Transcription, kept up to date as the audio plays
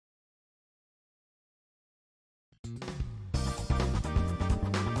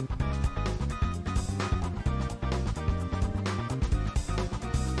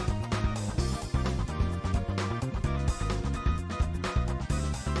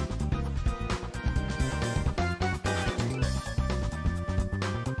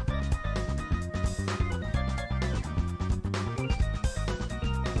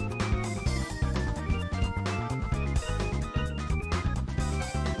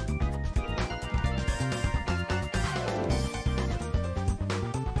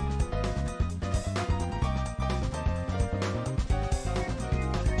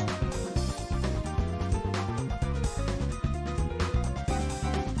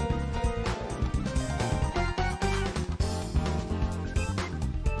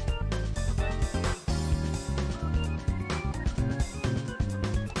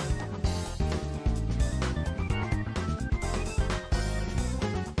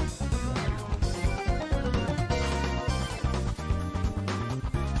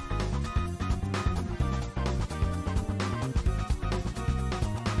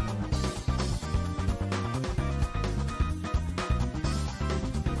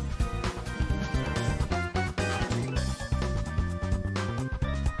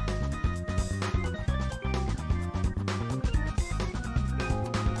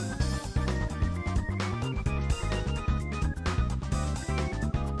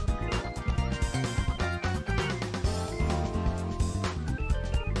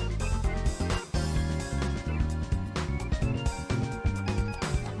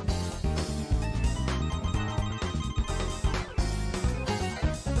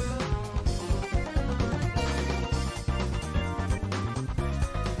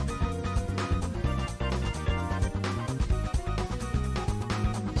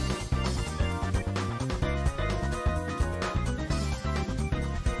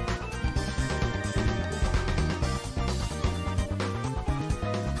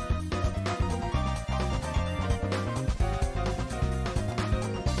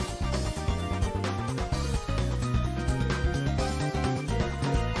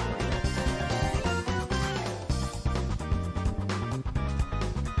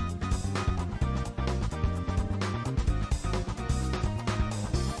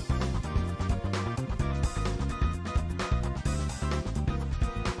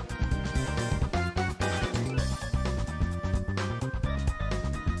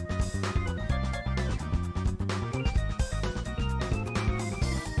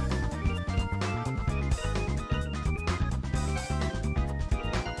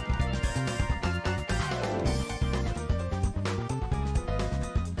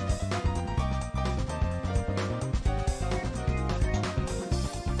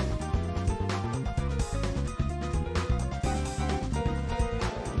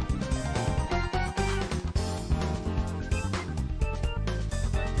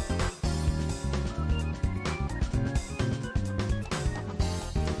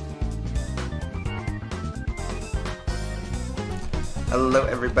Hello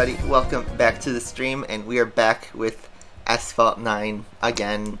everybody, welcome back to the stream, and we are back with Asphalt 9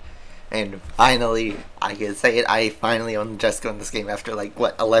 again, and finally, I can say it, I finally own Jesko in this game after like,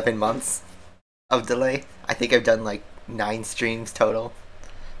 what, 11 months of delay? I think I've done like 9 streams total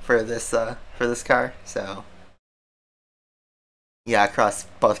for this car, so yeah, across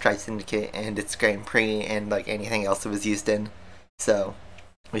both Tri-Syndicate and its Grand Prix and like anything else it was used in, so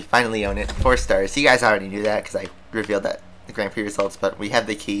we finally own it. 4 stars. You guys already knew that because I revealed that the Grand Prix results, but we have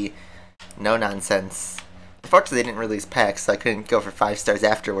the key. No nonsense. Unfortunately, they didn't release packs, so I couldn't go for 5 stars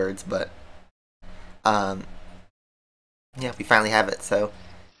afterwards, but yeah, we finally have it. So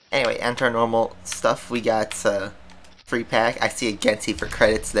anyway, enter our normal stuff. We got free pack. I see a Genty for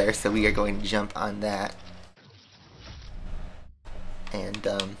credits there, so we are going to jump on that.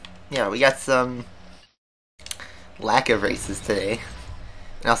 And yeah, we got some lack of races today.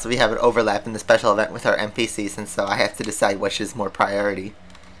 And also we have an overlap in the special event with our NPCs, and so I have to decide which is more priority.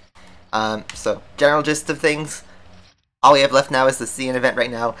 So, general gist of things, all we have left now is the Sian event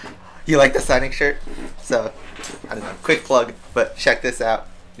right now. You like the Sonic shirt? So, I don't know, quick plug, but check this out.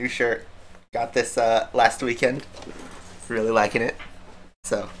 New shirt. Got this last weekend. Really liking it.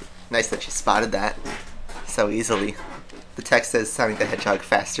 So, nice that you spotted that so easily. The text says Sonic the Hedgehog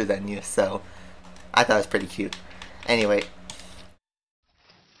faster than you, so I thought it was pretty cute. Anyway.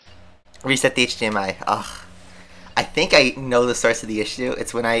 Reset the HDMI. Ugh. I think I know the source of the issue.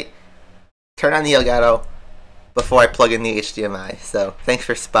 It's when I turn on the Elgato before I plug in the HDMI. So, thanks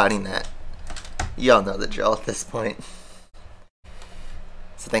for spotting that. You all know the drill at this point.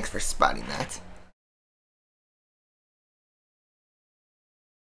 So, thanks for spotting that.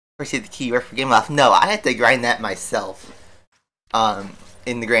 Receive the keyword for Game Off. No, I had to grind that myself.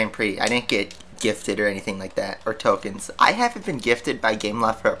 In the Grand Prix. I didn't get gifted or anything like that, or tokens. I haven't been gifted by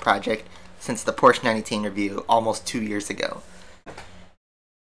Gameloft for a project since the Porsche 918 review almost 2 years ago.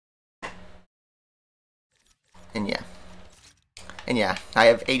 And yeah, I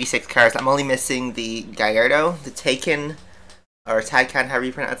have 86 cars. I'm only missing the Gallardo, the Taken, or Taycan, however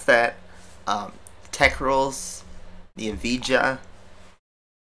you pronounce that, Tech Rules, the Avija,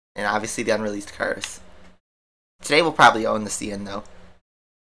 and obviously the unreleased cars. Today we'll probably own the Sian though.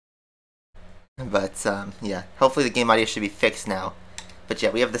 But, yeah, hopefully the game audio should be fixed now. But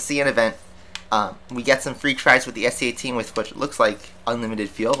yeah, we have the Sian event. We get some free tries with the SC18 with what looks like unlimited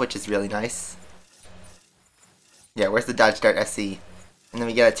fuel, which is really nice. Yeah, where's the Dodge Dart SC? And then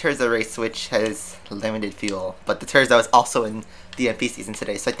we get a Terzo race, which has limited fuel. But the Terzo is also in the MP season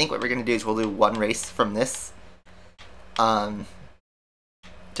today. So I think what we're going to do is we'll do 1 race from this.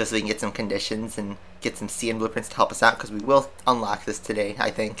 Just so we can get some conditions and get some Sian blueprints to help us out, because we will unlock this today, I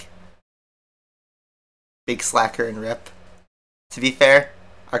think. Big slacker and rip. To be fair,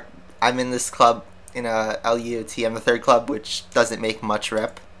 I'm in this club in a LUT. I'm the 3rd club, which doesn't make much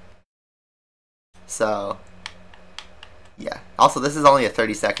rep. So, yeah. Also, this is only a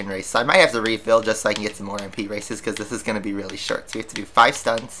 30-second race, so I might have to refill just so I can get some more MP races, because this is going to be really short. So we have to do 5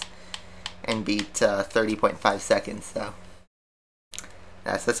 stunts and beat 30.5 seconds. So,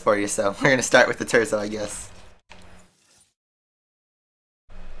 that's for you. So we're going to start with the Terzo, I guess.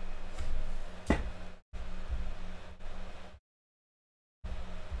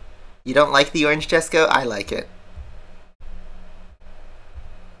 You don't like the orange, Jesko? I like it.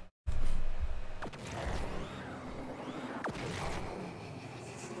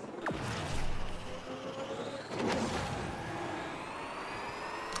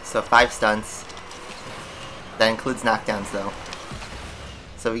 So 5 stunts. That includes knockdowns though.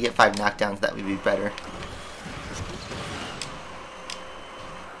 So we get 5 knockdowns, that would be better.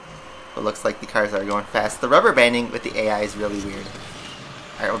 It looks like the cars are going fast. The rubber banding with the AI is really weird.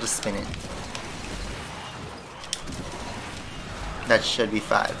 Alright, we'll just spin it. That should be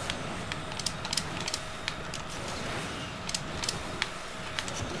 5.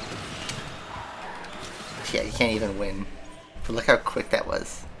 Yeah, you can't even win. But look how quick that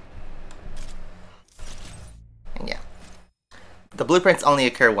was. And yeah. The blueprints only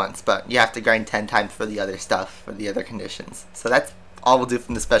occur once, but you have to grind 10 times for the other stuff, for the other conditions. So that's all we'll do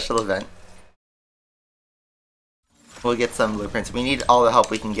from the special event. We'll get some blueprints. We need all the help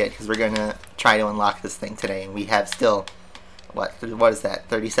we can get because we're going to try to unlock this thing today. And we have still, what is that,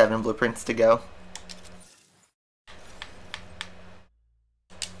 37 blueprints to go?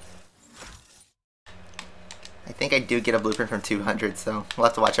 I think I do get a blueprint from 200, so we'll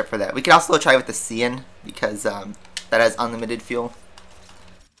have to watch out for that. We can also try with the Sian because that has unlimited fuel.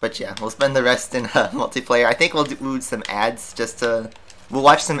 But yeah, we'll spend the rest in multiplayer. I think we'll do some ads just to... We'll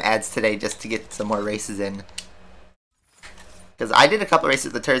watch some ads today just to get some more races in. Because I did a couple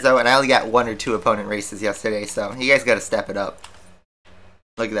races with the Terzo, and I only got 1 or 2 opponent races yesterday, so you guys got to step it up.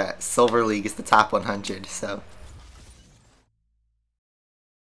 Look at that. Silver League is the top 100, so.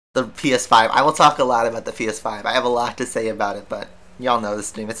 The PS5. I will talk a lot about the PS5. I have a lot to say about it, but y'all know the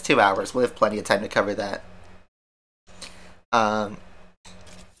stream. It's 2 hours. We'll have plenty of time to cover that.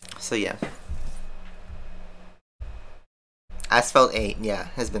 So yeah. Asphalt 8, yeah,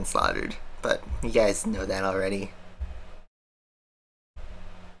 has been slaughtered. But you guys know that already.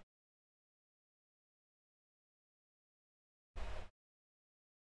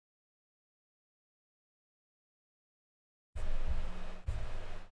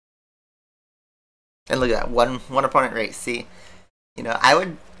 And look at that, one opponent race. See, you know,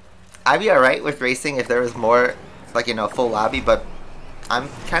 I'd be alright with racing if there was more, like, you know, full lobby, but I'm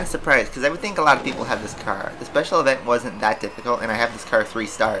kind of surprised, because I would think a lot of people have this car. The special event wasn't that difficult, and I have this car 3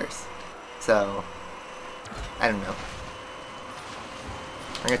 stars. So, I don't know.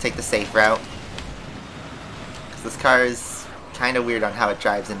 I'm going to take the safe route. Because this car is kind of weird on how it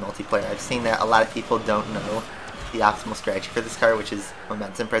drives in multiplayer. I've seen that a lot of people don't know the optimal strategy for this car, which is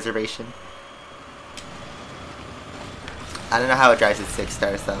momentum preservation. I don't know how it drives at 6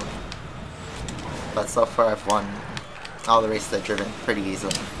 stars though. But so far I've won all the races I've driven pretty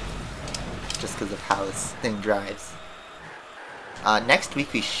easily. Just because of how this thing drives. Next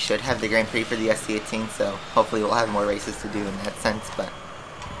week we should have the Grand Prix for the SC18, so hopefully we'll have more races to do in that sense, but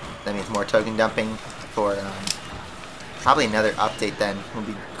that means more token dumping for probably another update then. We'll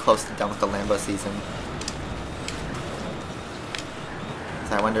be close to done with the Lambo season.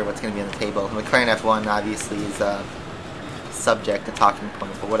 So I wonder what's going to be on the table. McLaren F1 obviously is subject to talking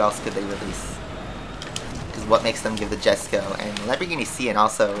point, but what else could they release? Because what makes them give the Jesko and Lamborghini Sian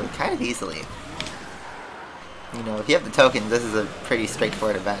also kind of easily. You know, if you have the tokens, this is a pretty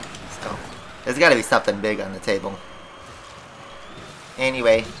straightforward event, so there's got to be something big on the table.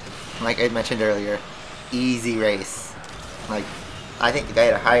 Anyway, like I mentioned earlier, easy race. Like, I think the guy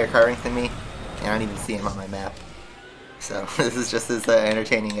had a higher car rank than me, and I don't even see him on my map. So this is just as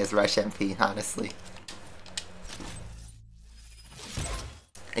entertaining as Rush MP, honestly.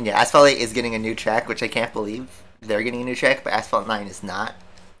 And yeah, Asphalt 8 is getting a new track, which I can't believe they're getting a new track, but Asphalt 9 is not.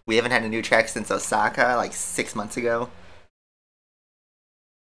 We haven't had a new track since Osaka, like 6 months ago.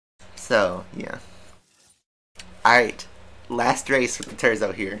 So, yeah. Alright, last race with the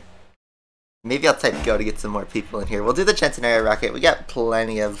Terzo here. Maybe I'll type go to get some more people in here. We'll do the Centenario Rocket. We got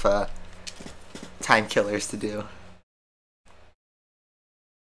plenty of time killers to do.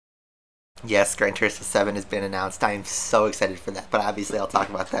 Yes, Gran Turismo 7 has been announced. I am so excited for that, but obviously I'll talk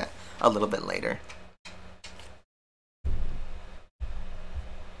about that a little bit later.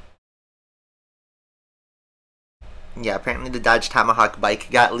 Yeah, apparently the Dodge Tomahawk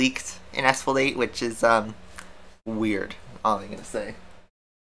bike got leaked in Asphalt 8, which is, weird. All I'm gonna say.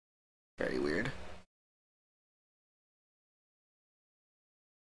 Very weird.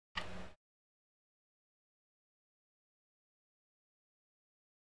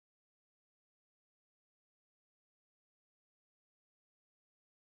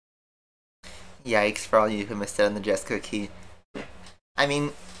 Yikes for all you who missed out on the Jesko key. I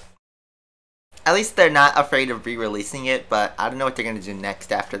mean, at least they're not afraid of re-releasing it, but I don't know what they're gonna do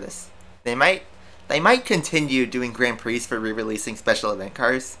next after this. They might continue doing Grand Prix for re-releasing special event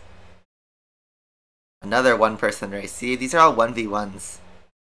cars. Another one-person race. See, these are all 1v1s.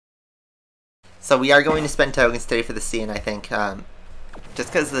 So we are going to spend tokens today for the Sian, I think.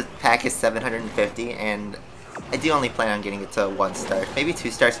 Just because the pack is 750, and I do only plan on getting it to 1 star. Maybe 2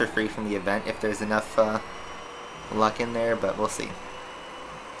 stars for free from the event if there's enough luck in there, but we'll see.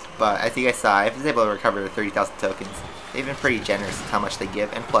 But as you guys saw, I was able to recover 30,000 tokens. They've been pretty generous with how much they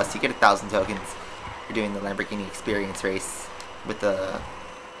give, and plus you get 1,000 tokens for doing the Lamborghini Experience race with the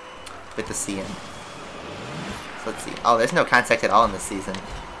Sian. So let's see. Oh, there's no contact at all in this season,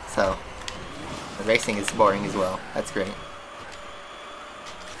 so the racing is boring as well. That's great.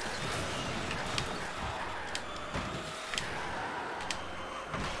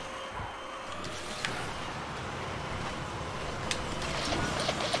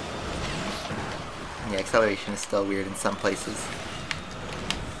 Yeah, acceleration is still weird in some places.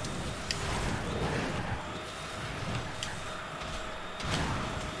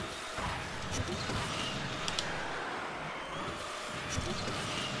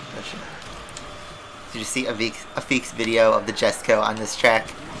 Did you see Afik's video of the Jesko on this track?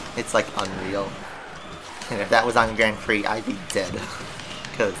 It's like unreal. And if that was on Grand Prix, I'd be dead.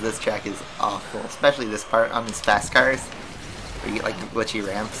 Because this track is awful. Especially this part on these fast cars, where you get like glitchy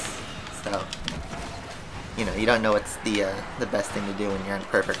ramps. So, you know, you don't know what's the best thing to do when you're on a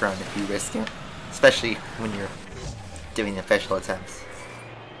perfect run if you risk it. Especially when you're doing official attempts.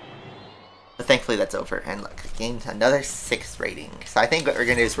 But thankfully that's over. And look, gained another 6 rating. So I think what we're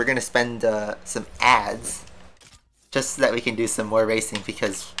going to do is we're going to spend some ads just so that we can do some more racing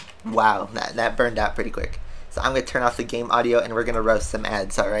because, wow, that burned out pretty quick. So I'm going to turn off the game audio and we're going to roast some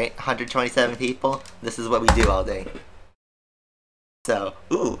ads, alright? 127 people, this is what we do all day. So,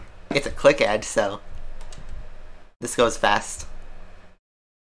 ooh, it's a click ad, so this goes fast.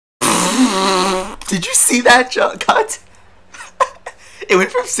 Did you see that cut? It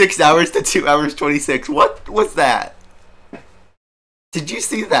went from 6 hours to 2 hours 26. What was that? Did you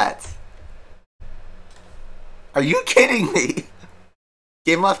see that? Are you kidding me?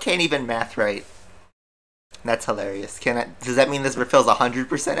 GameLoft can't even math right. That's hilarious. Does that mean this refills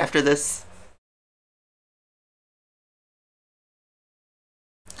 100% after this?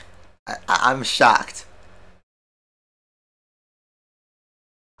 I'm shocked.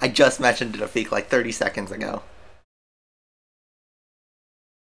 I just mentioned it a peak like 30 seconds ago.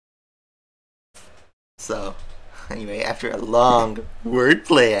 So, anyway, after a long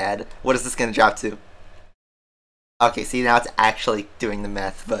wordplay ad, what is this going to drop to? Okay, see, now it's actually doing the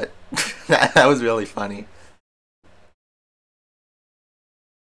math, but that was really funny.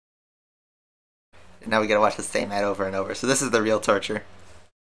 Now we gotta watch the same ad over and over. So this is the real torture.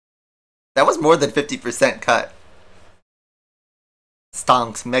 That was more than 50% cut.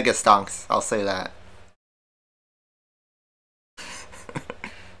 Stonks, mega stonks, I'll say that.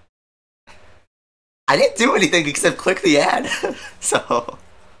 I didn't do anything except click the ad. So,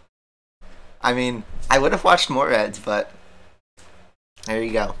 I mean, I would have watched more ads, but there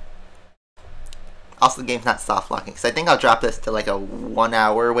you go. Also, the game's not soft locking, so I think I'll drop this to like a 1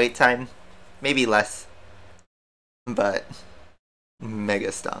 hour wait time. Maybe less. But mega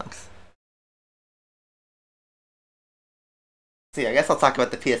stonks. So yeah, I guess I'll talk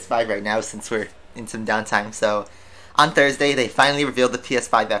about the PS5 right now since we're in some downtime. So on Thursday, they finally revealed the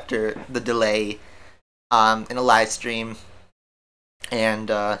PS5 after the delay in a live stream. And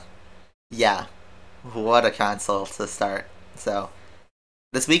yeah, what a console to start. So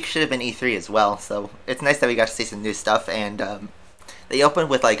this week should have been E3 as well, so it's nice that we got to see some new stuff. And they opened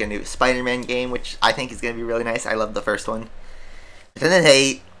with like a new Spider-Man game, which I think is going to be really nice. I love the first one. But then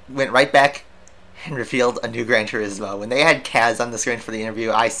they went right back and revealed a new Gran Turismo. When they had Kaz on the screen for the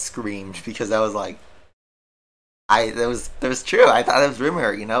interview, I screamed because I was like, that was true. I thought it was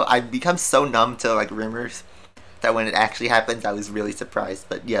rumor, you know? I've become so numb to like rumors that when it actually happens, I was really surprised.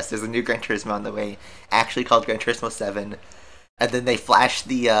 But yes, there's a new Gran Turismo on the way, actually called Gran Turismo 7. And then they flashed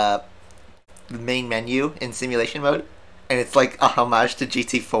the main menu in simulation mode, and it's like a homage to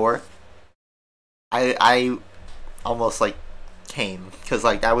GT4. I almost like came because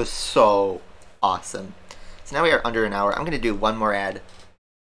like that was so awesome. So now we are under an hour. I'm gonna do one more ad,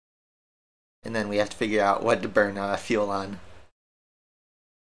 and then we have to figure out what to burn fuel on.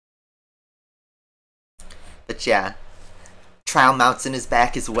 But yeah, Trial Mountain is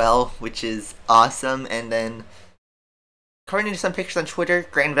back as well, which is awesome. And then, according to some pictures on Twitter,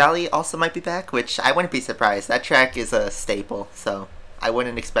 Grand Valley also might be back, which I wouldn't be surprised. That track is a staple, so I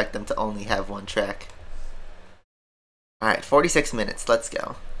wouldn't expect them to only have one track. Alright, 46 minutes. Let's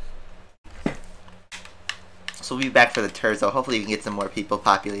go. So we'll be back for the Terzo. Hopefully we can get some more people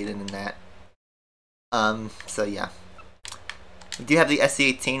populated in that. So yeah. We do have the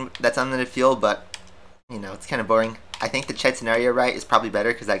SC18 that's unlimited fuel, but, you know, it's kind of boring. I think the Ched Scenario right is probably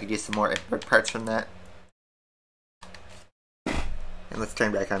better because I could use some more import parts from that. And let's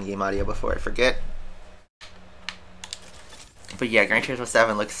turn back on game audio before I forget. But yeah, Gran Turismo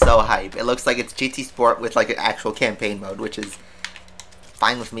 7 looks so hype. It looks like it's GT Sport with like an actual campaign mode, which is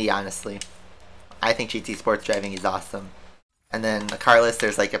fine with me, honestly. I think GT Sports driving is awesome. And then the car list,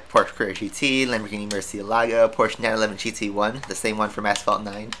 there's like a Porsche Carrera GT, Lamborghini Murcielago, Porsche 911 GT1, the same one from Asphalt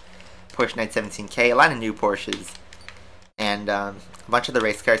 9, Porsche 917K, a lot of new Porsches, and a bunch of the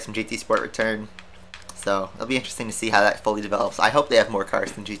race cars from GT Sport return. So it'll be interesting to see how that fully develops. I hope they have more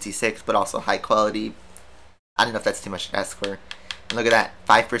cars than GT6, but also high quality. I don't know if that's too much to ask for. And look at that,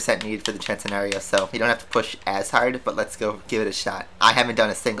 5% needed for the Ched Scenario, so you don't have to push as hard, but let's go give it a shot. I haven't done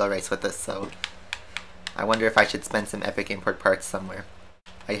a single race with this, so I wonder if I should spend some epic import parts somewhere.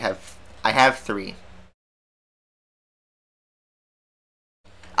 I have 3.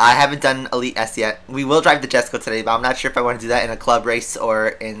 I haven't done Elite S yet. We will drive the Jesko today, but I'm not sure if I want to do that in a club race or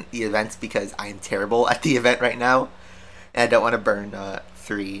in the events because I am terrible at the event right now. And I don't want to burn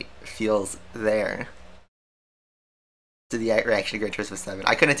 3 fuels there. To the reaction to Gran Turismo 7.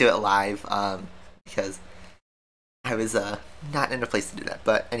 I couldn't do it live because I was not in a place to do that.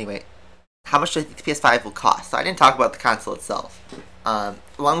 But anyway, how much do I think the PS5 will cost? So I didn't talk about the console itself.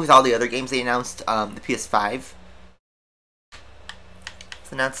 Along with all the other games they announced, the PS5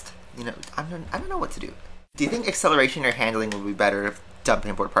 was announced. You know, I don't know what to do. Do you think acceleration or handling would be better if dump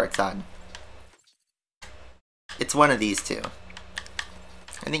import parts on? It's one of these two.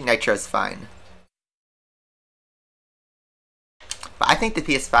 I think Nitro's fine. But I think the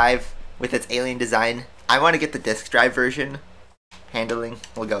PS5, with its alien design, I want to get the disk drive version. Handling,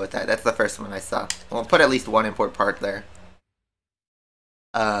 we'll go with that. That's the first one I saw. We'll put at least one import part there.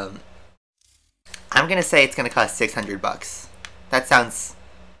 I'm gonna say it's gonna cost $600. That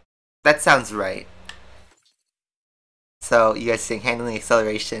sounds right. So you guys think handling,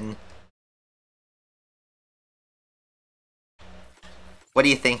 acceleration? What do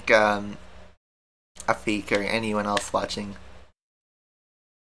you think, Afik or anyone else watching?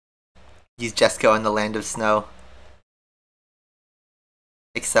 Use Jesko in the Land of Snow.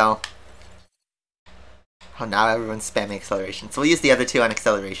 Excel. Oh, now everyone's spamming acceleration. So we'll use the other two on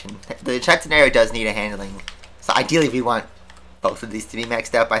acceleration. The chat scenario does need a handling. So ideally we want both of these to be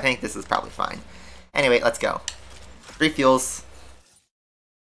maxed up. I think this is probably fine. Anyway, let's go. 3 fuels.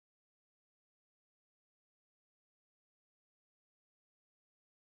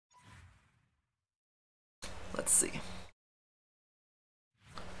 Let's see.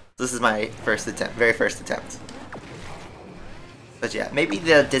 This is my first attempt, very first attempt. But yeah, maybe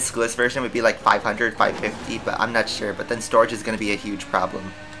the diskless version would be like 500, 550, but I'm not sure. But then storage is going to be a huge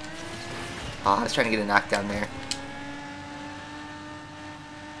problem. Oh, I was trying to get a knockdown there.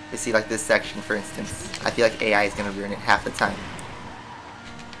 You see, like this section, for instance, I feel like AI is going to ruin it half the time.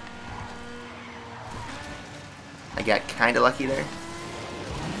 I got kind of lucky there.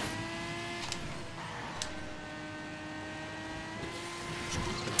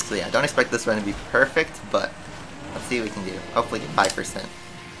 So yeah, don't expect this run to be perfect, but let's see what we can do. Hopefully get 5%.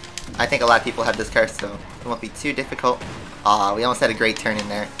 I think a lot of people have this car, so it won't be too difficult. Aw, we almost had a great turn in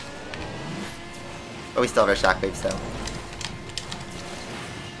there. But we still have our shockwaves, so.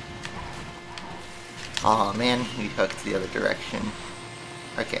 Aw, man, we hooked the other direction.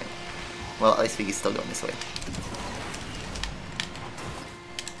 Okay. Well, at least we can still go this way.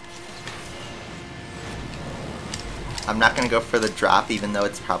 I'm not going to go for the drop, even though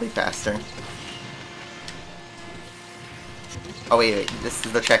it's probably faster. Oh, wait, this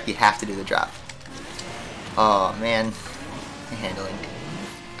is the track you have to do the drop. Oh, man. Handling.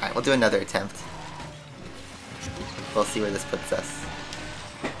 Alright, we'll do another attempt. We'll see where this puts us.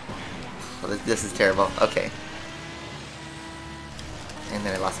 Well, this is terrible. Okay. And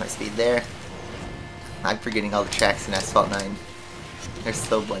then I lost my speed there. I'm forgetting all the tracks in Asphalt 9. They're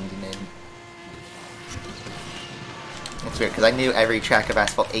still blending in. It's weird, because I knew every track of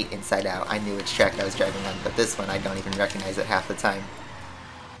Asphalt 8 inside out. I knew which track I was driving on, but this one I don't even recognize it half the time.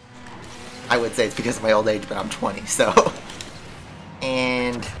 I would say it's because of my old age, but I'm 20, so...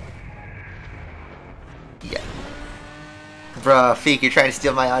 And... yeah. Bruh, Feek, you're trying to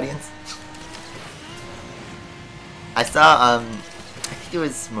steal my audience? I saw, I think it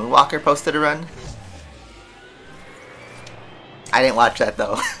was Moonwalker posted a run. I didn't watch that,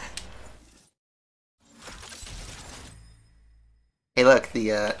 though. Hey look,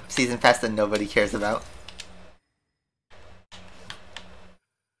 the season pass that nobody cares about.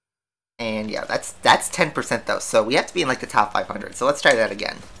 And yeah, that's 10% though, so we have to be in like the top 500, so let's try that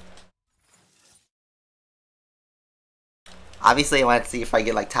again. Obviously I want to see if I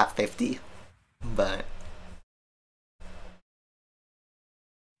get like top 50, but...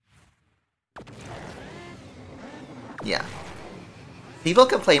 yeah. People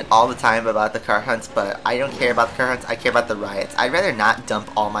complain all the time about the car hunts, but I don't care about the car hunts, I care about the riots. I'd rather not dump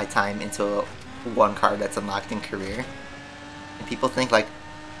all my time into one car that's unlocked in career. And people think like,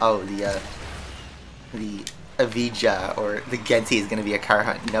 oh, the Avija or the Genti is going to be a car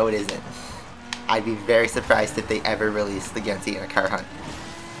hunt. No, it isn't. I'd be very surprised if they ever release the Genti in a car hunt.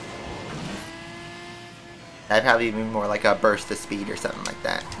 That'd probably be more like a burst of speed or something like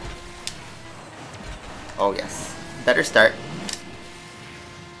that. Oh yes. Better start.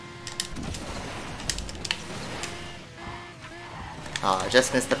 Aw,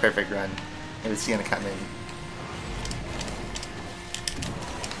 just missed the perfect run. It was gonna come in.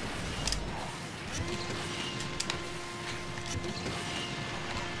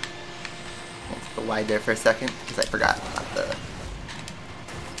 Let's go wide there for a second, because I forgot about the...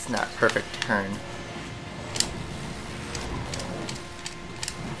 it's not a perfect turn.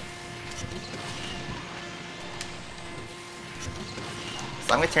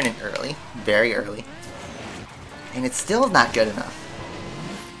 So I'm gonna turn in early, very early. And it's still not good enough.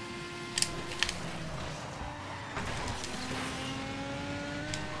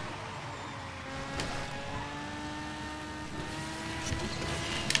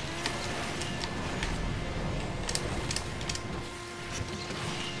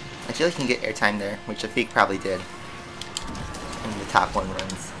 feel like you can get airtime there, which Afik probably did in the top 1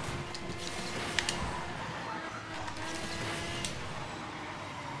 runs.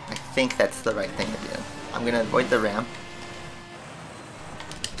 I think that's the right thing to do. I'm gonna avoid the ramp.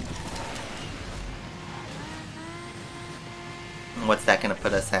 And what's that gonna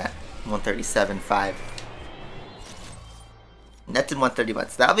put us at? 137.5. That did 131,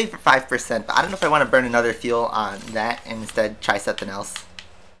 so that'll be for 5%, but I don't know if I want to burn another fuel on that and instead try something else.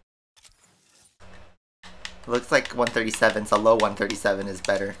 It looks like 137, so low 137 is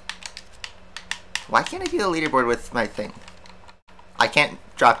better. Why can't I do the leaderboard with my thing? I can't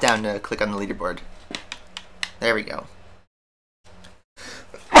drop down to click on the leaderboard. There we go.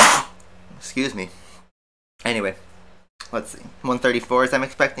 Excuse me. Anyway, let's see. 134 as I'm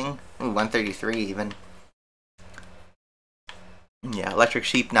expecting. Ooh, 133 even. Yeah, Electric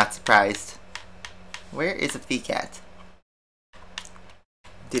Sheep, not surprised. Where is Afik at?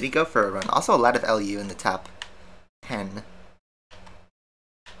 Did he go for a run? Also a lot of LU in the top 10.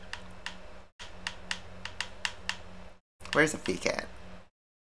 Where's Afik at?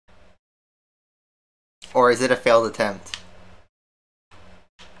 Or is it a failed attempt?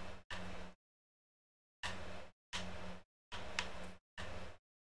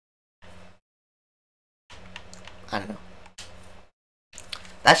 I don't know.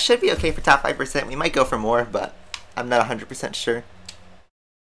 That should be okay for top 5%. We might go for more, but I'm not 100% sure.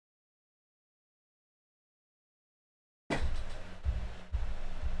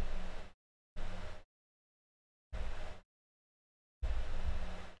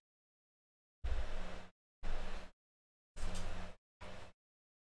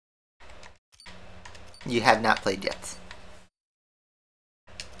 You have not played yet.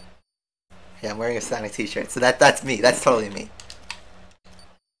 Yeah, I'm wearing a Sonic t-shirt, so that's me. That's totally me.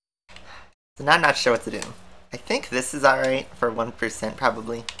 So now I'm not sure what to do. I think this is alright for 1%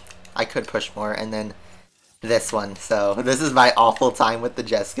 probably. I could push more, and then this one. So this is my awful time with the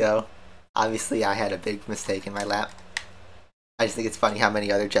Jesko. Obviously I had a big mistake in my lap. I just think it's funny how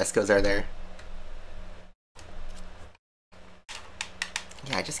many other Jeskos are there.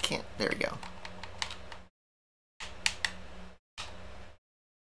 Yeah, I just can't. There we go.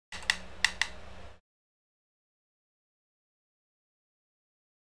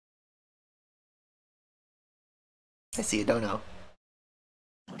 I see you don't know.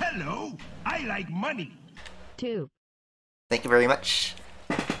 Hello, I like money. 2. Thank you very much.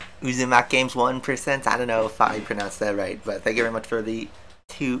 Uzumak Games 1%. I don't know if I pronounced that right, but thank you very much for the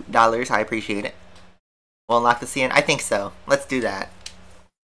 $2. I appreciate it. We'll unlock the Sian? I think so. Let's do that.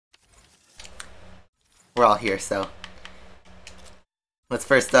 We're all here, so. Let's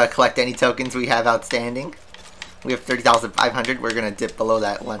first collect any tokens we have outstanding. We have 30,500. We're going to dip below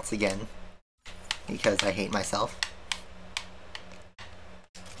that once again, because I hate myself.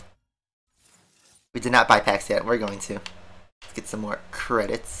 We did not buy packs yet. We're going to. Let's get some more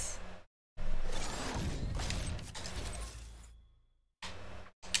credits.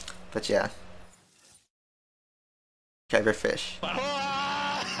 But yeah. Driver fish.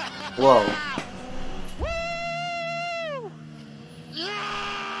 Whoa.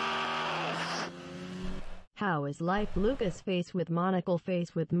 How is life? Lucas face with monocle,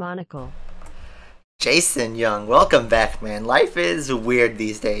 face with monocle. Jason Young, welcome back, man. Life is weird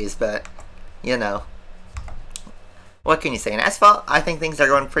these days, but you know, what can you say? In Asphalt, I think things are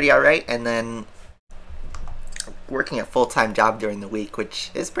going pretty alright, and then working a full-time job during the week,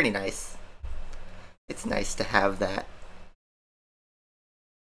 which is pretty nice. It's nice to have that.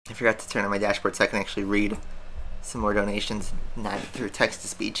 I forgot to turn on my dashboard so I can actually read some more donations, not through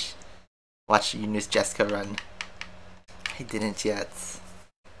text-to-speech. Watch your news Jesko run. I didn't yet.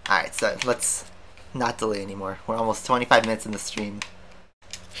 Alright, so let's not delay anymore. We're almost 25 minutes in the stream.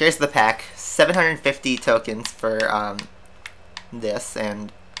 Here's the pack. 750 tokens for this,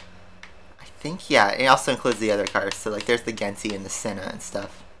 and I think, yeah, it also includes the other cars. So like there's the Gensi and the Senna and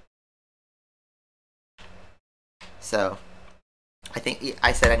stuff. So I think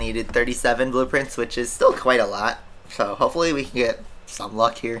I said I needed 37 blueprints, which is still quite a lot. So hopefully we can get some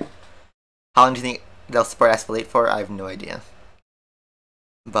luck here. How long do you think they'll support Asphalt for? I have no idea.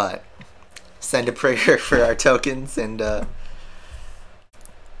 But send a prayer for our tokens, and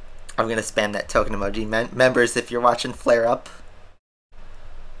I'm gonna spam that token emoji. Members, if you're watching, flare up.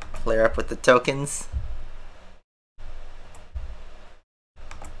 Flare up with the tokens.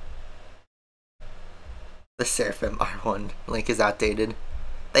 The Seraphim R1 link is outdated.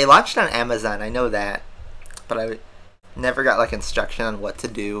 They launched on Amazon, I know that, but I never got like instruction on what to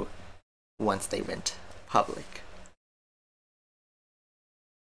do once they went public.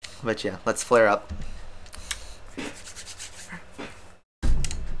 But yeah, let's flare up.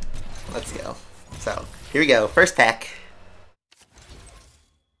 Let's go. So, here we go. First pack.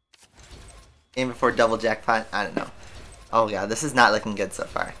 Aim before double jackpot. I don't know. Oh god, this is not looking good so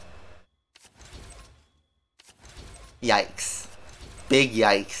far. Yikes. Big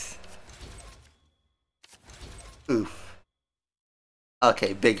yikes. Oof.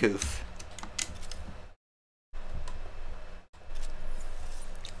 Okay, big oof.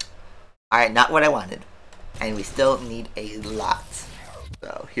 Alright, not what I wanted. And we still need a lot.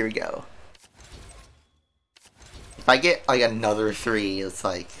 So, here we go. If I get like another 3, it's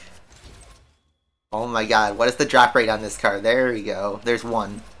like... Oh my god, what is the drop rate on this card? There we go. There's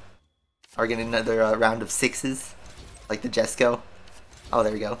 1. Are we getting another round of 6s? Like the Jesko? Oh,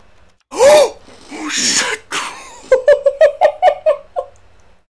 there we go. Oh, shit!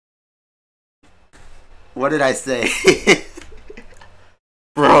 What did I say?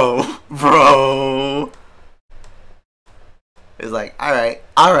 Bro. It's like, alright.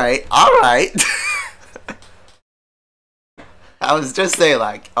 I was just saying,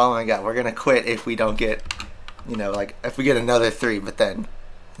 like, oh my god, we're gonna quit if we don't get, you know, like, if we get another 3, but then,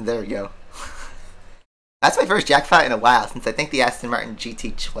 there we go. That's my first jackpot in a while, since I think the Aston Martin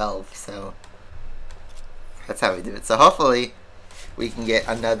GT12, so that's how we do it. So hopefully, we can get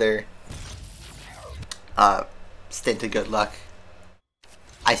another stint of good luck.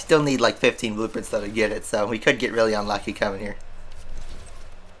 I still need like 15 blueprints though to get it, so we could get really unlucky coming here.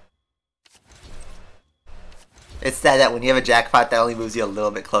 It's sad that when you have a jackpot, that only moves you a little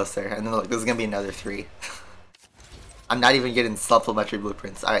bit closer, and then look, this is gonna be another 3. I'm not even getting supplementary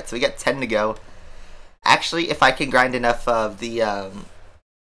blueprints. Alright, so we got 10 to go. Actually, if I can grind enough of the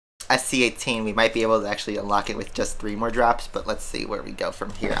SC18, we might be able to actually unlock it with just 3 more drops, but let's see where we go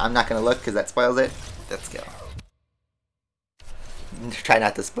from here. I'm not gonna look because that spoils it. Let's go. Try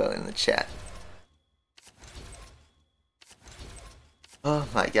not to spoil it in the chat. Oh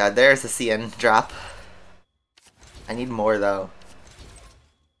my god, there's a Sian drop. I need more though.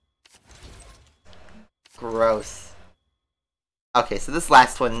 Gross. Okay, so this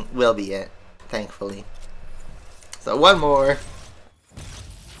last one will be it, thankfully. So 1 more.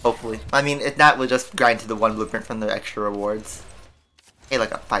 Hopefully. I mean, if not, we'll just grind to the 1 blueprint from the extra rewards. Hey,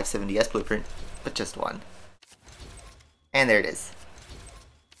 like a 570S blueprint, but just 1. And there it is.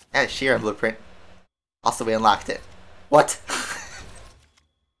 And a Sian blueprint. Also, we unlocked it. What?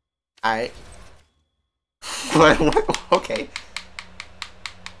 Alright. Okay.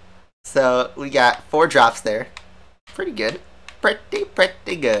 So, we got 4 drops there. Pretty good.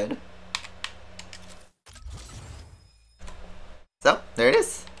 Pretty good. So, there it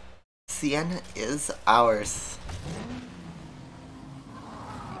is. Sian is ours.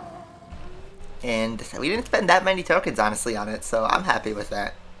 And we didn't spend that many tokens, honestly, on it, so I'm happy with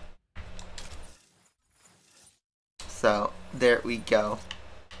that. So, there we go.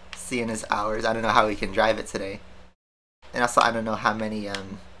 Sian is ours. I don't know how we can drive it today. And also, I don't know how many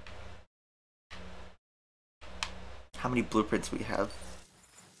blueprints we have.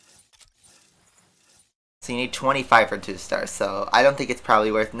 So you need 25 for 2 stars, so I don't think it's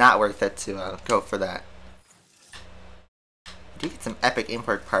probably not worth it to go for that. You do get some epic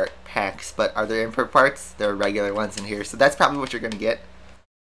import part packs, but are there import parts? There are regular ones in here, so that's probably what you're going to get.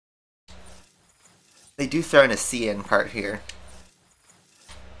 They do throw in a Sian part here.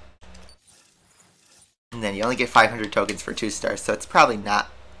 And then you only get 500 tokens for 2 stars, so it's probably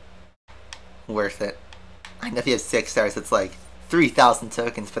not worth it. I know if you have 6 stars, it's like 3,000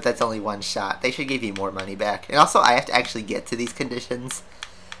 tokens, but that's only 1 shot. They should give you more money back. And also, I have to actually get to these conditions,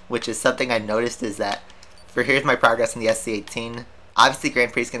 which is something I noticed is that, for here's my progress in the SC18. Obviously,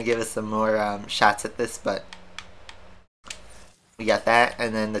 Grand Prix is going to give us some more shots at this, but we got that.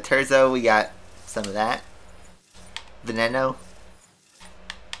 And then the Terzo, we got some of that. Veneno,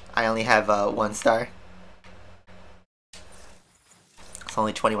 I only have 1 star. It's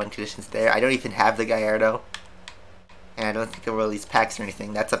only 21 conditions there. I don't even have the Gallardo. And I don't think they'll release packs or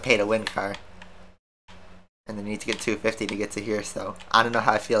anything. That's a pay-to-win car. And then you need to get 250 to get to here, so I don't know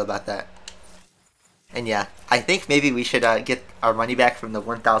how I feel about that. And yeah, I think maybe we should get our money back from the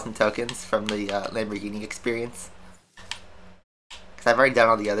 1,000 tokens from the Lamborghini experience. Because I've already done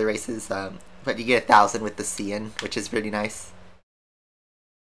all the other races, but you get 1,000 with the Sian, which is pretty nice.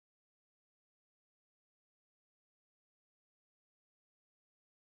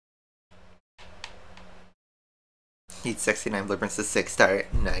 Need 69 blueprints to 6 star.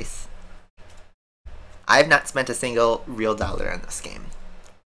 Nice. I have not spent a single real dollar on this game.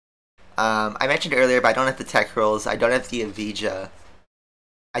 I mentioned earlier, but I don't have the tech rolls. I don't have the Avija.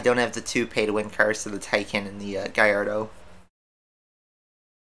 I don't have the 2 pay-to-win cars, so the Taycan and the Gallardo.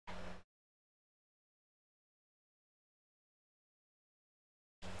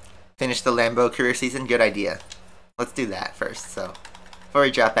 finish the Lambo career season? Good idea. Let's do that first. So before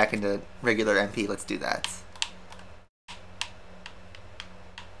we drop back into regular MP, let's do that.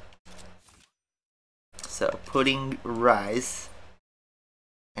 So Pudding Rise.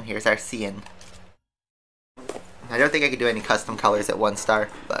 And here's our Sian. I don't think I could do any custom colors at 1 star,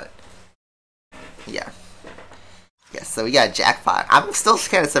 but yeah. Yeah, so we got Jackpot. I'm still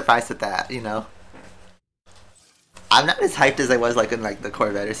kind of surprised at that, you know. I'm not as hyped as I was like in like the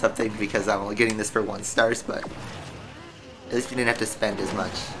Corvette or something because I'm only getting this for 1 stars, but at least we didn't have to spend as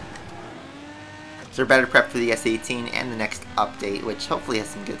much. So we're better prepped for the S18 and the next update, which hopefully has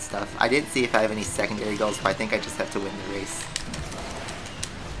some good stuff. I didn't see if I have any secondary goals, but I think I just have to win the race.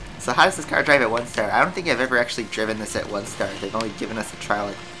 So how does this car drive at 1 star? I don't think I've ever actually driven this at 1 star. They've only given us a trial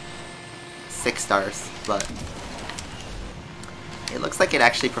at 6 stars, but it looks like it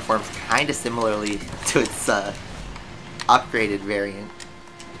actually performs kind of similarly to its upgraded variant.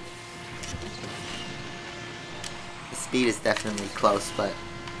 The speed is definitely close, but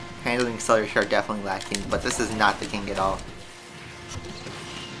handling and acceleration are definitely lacking, but this is not the king at all.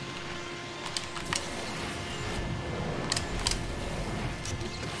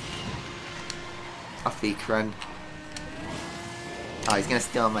 A fake run. Oh, he's gonna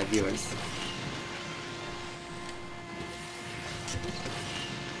steal my viewers.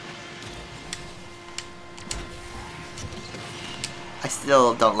 I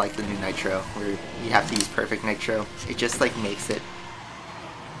still don't like the new nitro, where you have to use perfect nitro. It just like makes it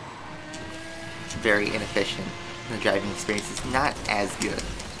very inefficient. The driving experience is not as good.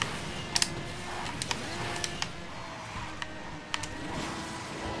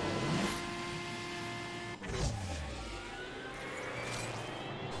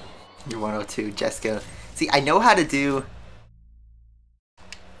 You're 102, Jesko. See, I know how to do...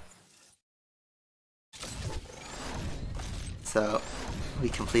 So, we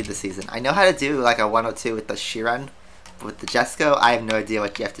complete the season. I know how to do like a 102 with the Shiran, but with the Jesko, I have no idea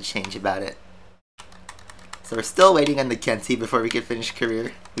what you have to change about it. So we're still waiting on the Kenti before we can finish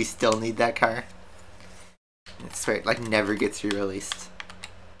career. We still need that car. It's right, like never gets re-released.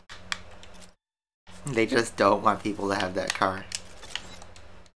 They just don't want people to have that car.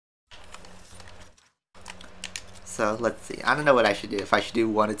 So let's see. I don't know what I should do. If I should do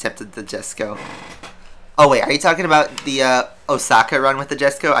 1 attempt at the Jesko. Oh wait, are you talking about the Osaka run with the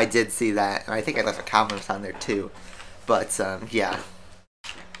Jesko? I did see that. And I think I left a comment on there too. But yeah.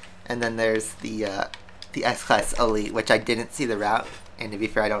 And then there's the S-Class Elite, which I didn't see the route. And to be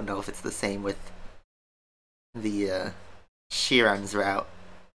fair, I don't know if it's the same with the Shiran's route.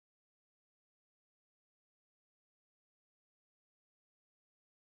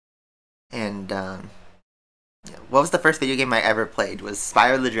 And what was the first video game I ever played? Was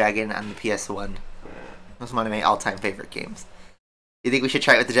Spyro the Dragon on the PS1. It was one of my all-time favorite games. You think we should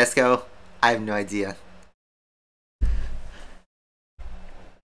try it with the Jesko? I have no idea.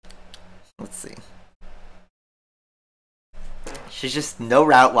 Let's see. She's just no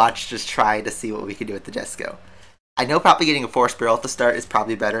route watch, just try to see what we can do with the Jesko. I know probably getting a force barrel at the start is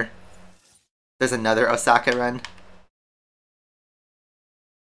probably better. There's another Osaka run.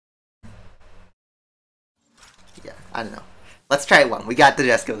 Yeah, I don't know. Let's try one. We got the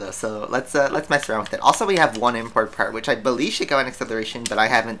Jesko though, so let's mess around with it. Also, we have 1 import part, which I believe should go on acceleration, but I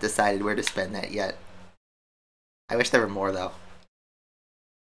haven't decided where to spend that yet. I wish there were more though.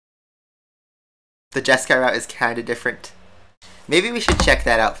 The Jesko route is kind of different. Maybe we should check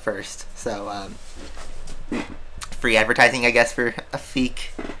that out first. So, free advertising, I guess, for a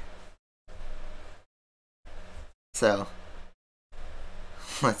feek. So,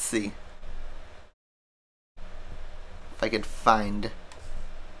 let's see. If I could find...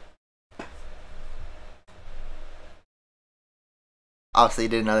 Oh, so you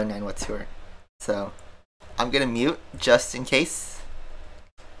did another 9-watt tour. So, I'm gonna mute just in case.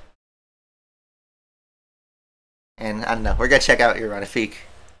 And I don't know, we're gonna check out your run a feek.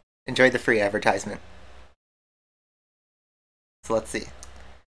 Enjoy the free advertisement. So let's see.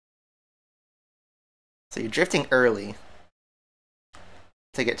 So you're drifting early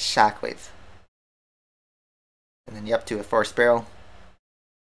to get Shockwave. And then you're up to a force barrel.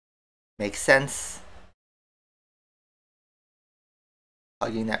 Makes sense.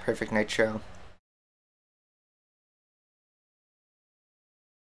 Plugging that perfect nitro.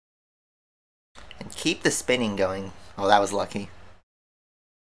 And keep the spinning going. Oh, that was lucky.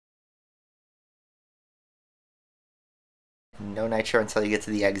 No nitro until you get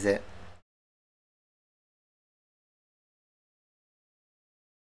to the exit.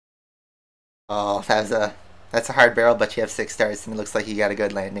 Oh, that's a hard barrel, but you have 6 stars, and it looks like you got a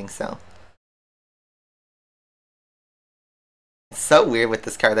good landing, so. so weird with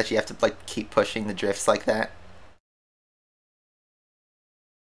this car that you have to like keep pushing the drifts like that.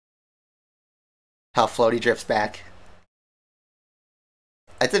 How floaty drifts back.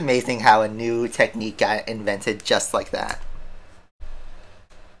 It's amazing how a new technique got invented just like that.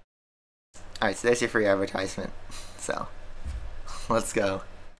 Alright, so there's your free advertisement. So, let's go.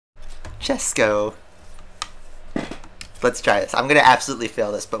 Jesko. Let's try this. I'm going to absolutely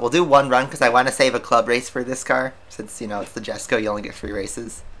fail this, but we'll do one run because I want to save a club race for this car. Since, you know, it's the Jesko, you only get 3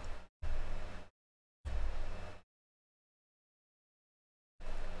 races.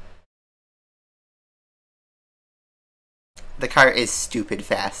 The car is stupid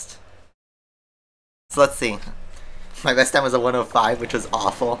fast. So let's see. My best time was a 105, which was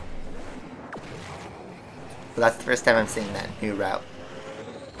awful. So that's the first time I'm seeing that new route.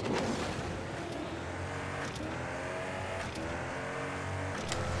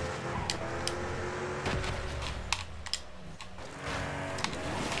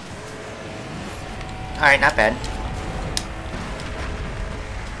 Alright, not bad.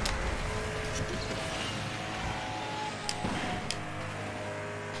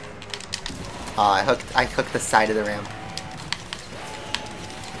 Oh, I hooked the side of the ramp.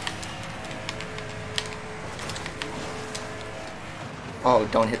 Oh,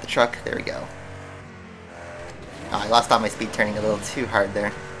 don't hit the truck. There we go. Oh, I lost all my speed turning a little too hard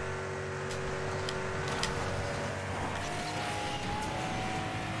there.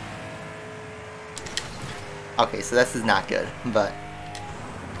 Okay, so this is not good, but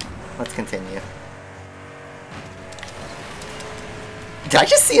let's continue. Did I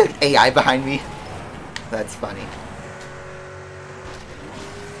just see an AI behind me? That's funny.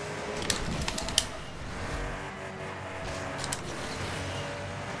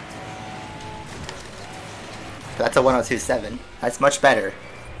 That's a 1027. That's much better,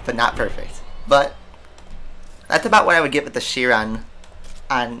 but not perfect. But that's about what I would get with the Sian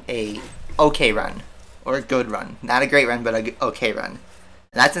on a okay run. Or a good run. Not a great run, but a okay run. And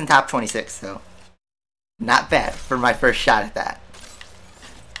that's in top 26, so not bad for my first shot at that.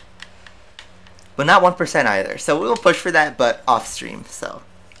 But not 1% either, so we'll push for that, but off stream, so.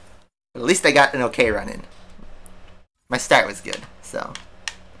 But at least I got an okay run in. My start was good, so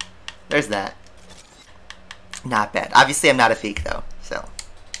there's that. Not bad. Obviously, I'm not a peak, though, so.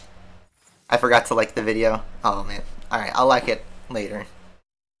 I forgot to like the video. Oh, man. Alright, I'll like it later.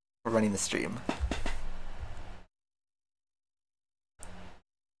 We're running the stream.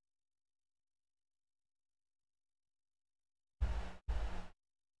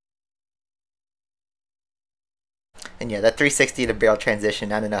 And yeah, that 360 to barrel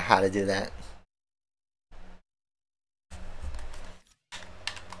transition, I don't know how to do that.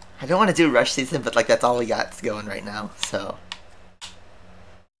 I don't want to do rush season, but like that's all we got going right now, so.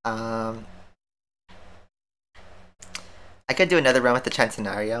 I could do another run with the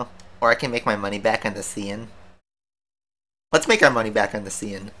Centenario, or I can make my money back on the Sian. Let's make our money back on the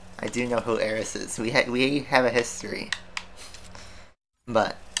Sian. I do know who Eris is. We have a history.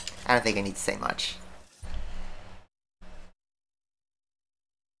 But I don't think I need to say much.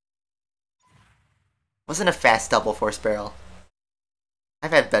 Wasn't a fast double force barrel.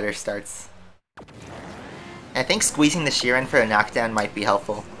 I've had better starts. I think squeezing the Sian for a knockdown might be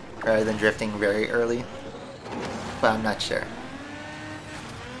helpful, rather than drifting very early. But I'm not sure.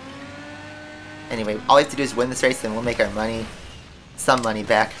 Anyway, all we have to do is win this race and we'll make our money, some money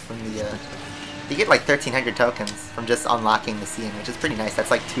back from the, you get like 1,300 tokens from just unlocking the Sian, which is pretty nice.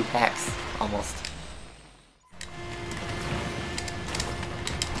 That's like 2 packs, almost.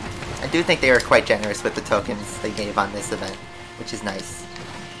 I do think they were quite generous with the tokens they gave on this event, which is nice.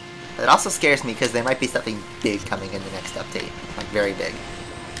 But it also scares me because there might be something big coming in the next update, like very big.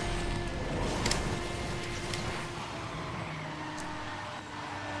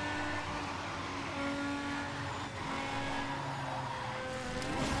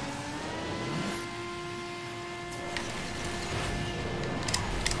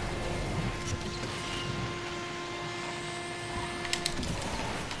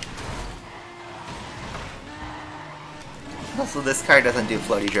 Also, this car doesn't do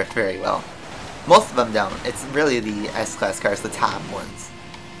floaty drift very well. Most of them don't. It's really the S-Class cars, the top ones,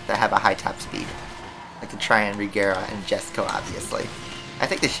 that have a high top speed. Like the Trian, Rigera, and Jesko, obviously. I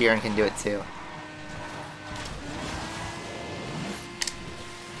think the Sian can do it too.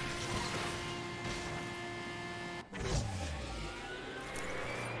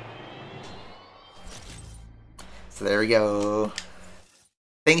 So there we go.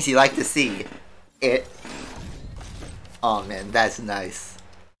 Things you like to see. Oh man, that's nice.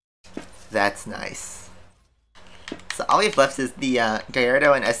 That's nice. So all we have left is the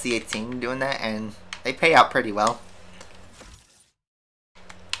Gallardo and SC18 doing that, and they pay out pretty well.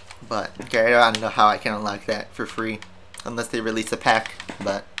 But okay, I don't know how I can unlock that for free. Unless they release a pack,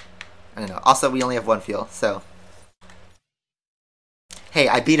 but I don't know. Also, we only have one fuel, so... Hey,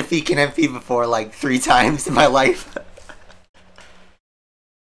 I beat a Feekin MP before like 3 times in my life.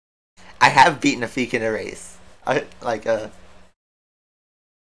 I have beaten a Feek in a race. For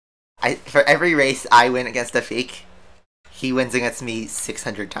every race I win against a Feek, he wins against me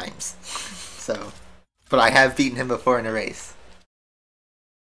 600 times. So, but I have beaten him before in a race.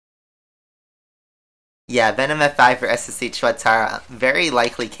 Yeah, Venom F5 for SSH Shwatara, very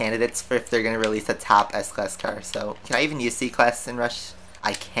likely candidates for if they're going to release a top S-Class car. So, can I even use C-Class in Rush?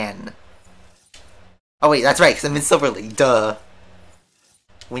 I can. Oh wait, that's right, because I'm in Silver League, duh.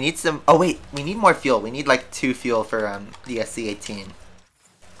 We need some... Oh wait, we need more fuel. We need like 2 fuel for the SC-18,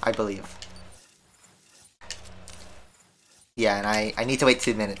 I believe. Yeah, and I need to wait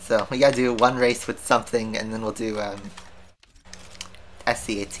 2 minutes, so we gotta do 1 race with something, and then we'll do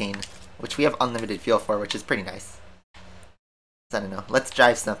SC-18, which we have unlimited fuel for, which is pretty nice. I don't know. Let's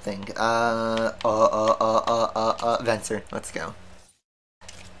drive something. Venser. Let's go.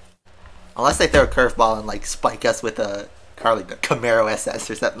 Unless they throw a curveball and like spike us with a Carly Camaro SS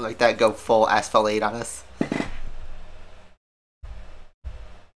or something like that, go full Asphalt 8 on us.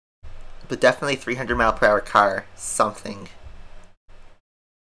 But definitely 300-mile-per-hour car, something.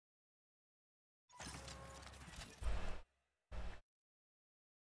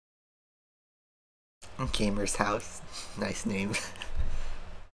 Gamer's House. Nice name.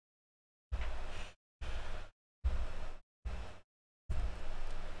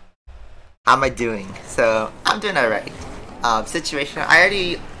 How am I doing? So, I'm doing alright. Situation,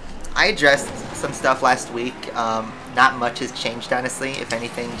 I addressed some stuff last week. Not much has changed, honestly. If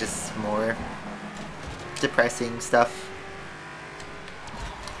anything, just more depressing stuff.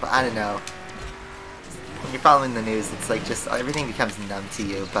 But I don't know. When you're following the news, it's like just everything becomes numb to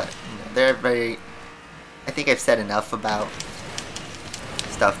you. But you know, they're very... I think I've said enough about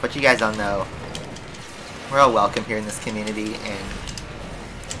stuff, but you guys all know we're all welcome here in this community, and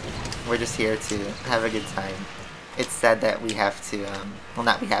we're just here to have a good time. It's sad that we have to, well,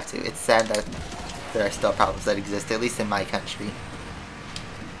 not we have to, it's sad that there are still problems that exist, at least in my country.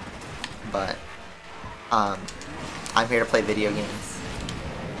 But, I'm here to play video games.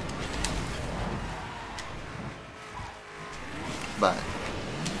 But,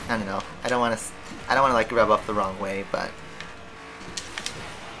 I don't know, I don't want to like rub off the wrong way, but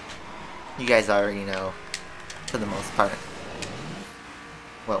you guys already know, for the most part,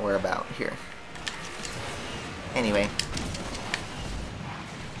 what we're about here. Anyway,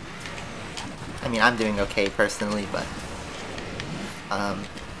 I mean, I'm doing okay personally, but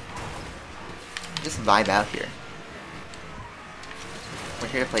just vibe out here. We're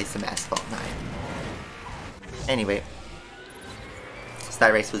here to play some Asphalt 9. Anyway, so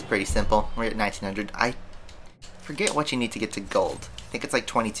that race was pretty simple. We're at 1900. I forget what you need to get to gold. I think it's like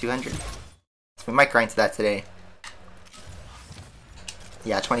 2200. So we might grind to that today.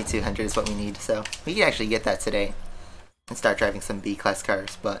 Yeah, 2200 is what we need, so we can actually get that today and start driving some B-class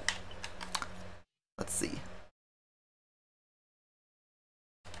cars, but let's see.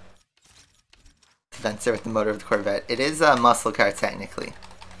 Venser with the motor of the Corvette. It is a muscle car, technically.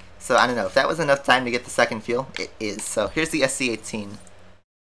 So, I don't know. If that was enough time to get the second fuel, it is. So, here's the SC-18.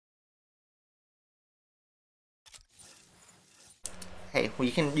 Hey, well,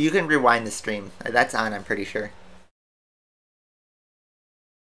 you can rewind the stream. That's on, I'm pretty sure.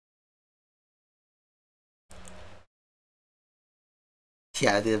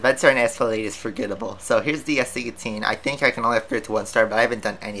 Yeah, the Venser and Asphalt 8 is forgettable. So here's the SC-18. I think I can only upgrade to 1 star, but I haven't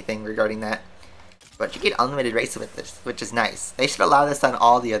done anything regarding that. But you get unlimited races with this, which is nice. They should allow this on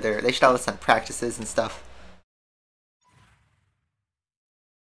all the other... They should allow this on practices and stuff.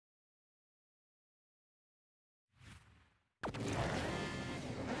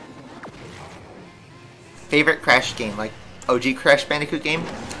 Favorite Crash game, like OG Crash Bandicoot game?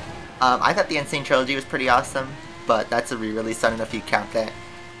 I thought the Insane Trilogy was pretty awesome, but that's a re-release, I don't know if you count that.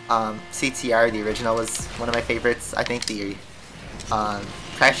 CTR, the original, was one of my favorites. I think the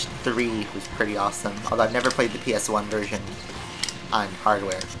Crash 3 was pretty awesome, although I've never played the PS1 version on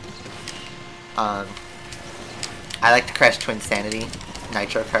hardware. I liked Crash Twinsanity,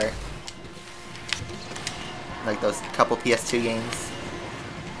 Nitro Kart. Like those couple PS2 games.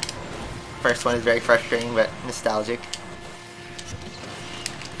 First one is very frustrating, but nostalgic.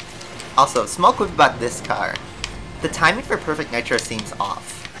 Also, smoke whip about this car. The timing for Perfect Nitro seems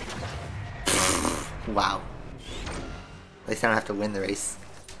off. Wow. At least I don't have to win the race.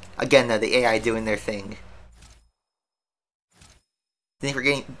 Again though, the AI doing their thing. Think we're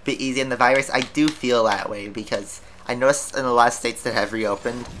getting a bit easy on the virus? I do feel that way because I noticed in a lot of states that have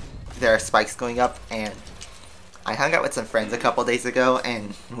reopened, there are spikes going up, and I hung out with some friends a couple days ago,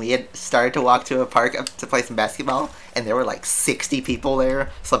 and we had started to walk to a park to play some basketball, and there were like 60 people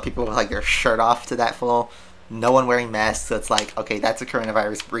there. Some people with like their shirt off to that full, no one wearing masks, so it's like, okay, that's a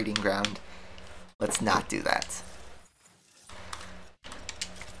coronavirus breeding ground. Let's not do that.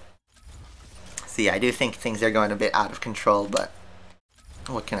 So yeah, I do think things are going a bit out of control, but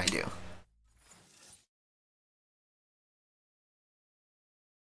what can I do?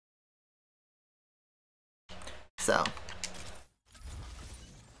 So,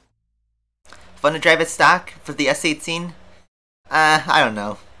 fun to drive at stock for the S18? I don't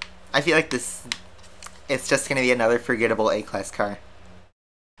know. I feel like it's just going to be another forgettable A-class car.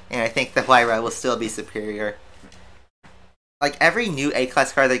 And I think the Huayra will still be superior. Like, every new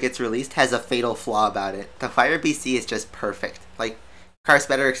A-class car that gets released has a fatal flaw about it. The Huayra BC is just perfect. Like, car's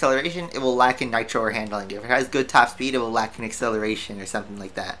better acceleration, it will lack in nitro or handling. If it has good top speed, it will lack in acceleration or something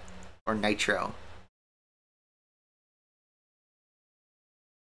like that. Or nitro.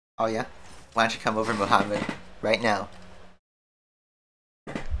 Oh yeah? Why don't you come over, Muhammad? Right now.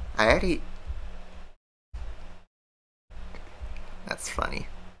 I already... That's funny.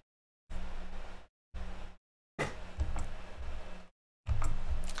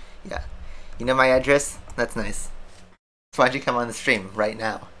 Yeah. You know my address? That's nice. So why'd you come on the stream right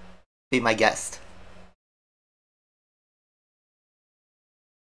now? Be my guest.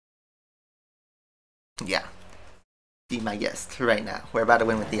 Yeah. Be my guest right now. We're about to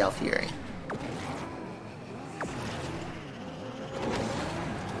win with the El Fury.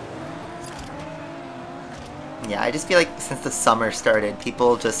 Yeah, I just feel like since the summer started,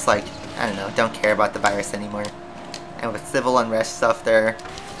 people just like, I don't know, don't care about the virus anymore. And with civil unrest stuff there,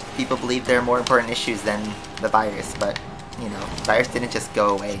 people believe there are more important issues than the virus, but, you know, the virus didn't just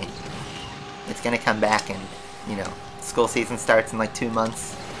go away. It's gonna come back and, you know, school season starts in like 2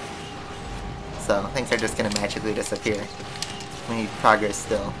 months. So things are just gonna magically disappear. We need progress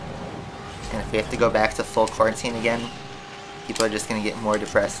still. And if we have to go back to full quarantine again, people are just gonna get more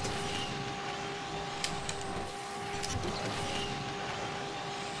depressed.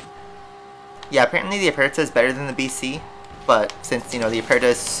 Yeah, apparently the Aperta is better than the BC, but since, you know, the Aperta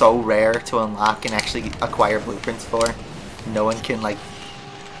is so rare to unlock and actually acquire blueprints for, no one can, like,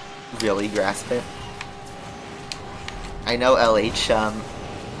 really grasp it. I know LH,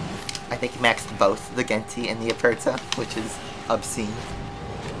 I think maxed both the Genti and the Aperta, which is obscene.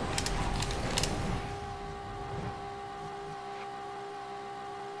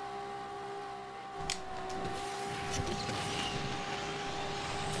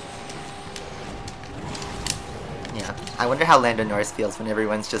 Yeah, I wonder how Lando Norris feels when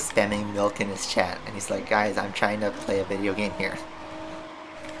everyone's just spamming milk in his chat, and he's like, guys, I'm trying to play a video game here.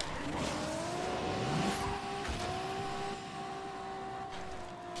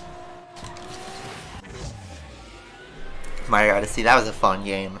 Mario Odyssey, that was a fun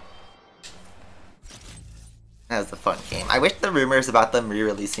game. That was a fun game. I wish the rumors about them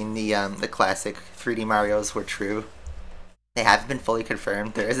re-releasing the classic 3D Marios were true. They haven't been fully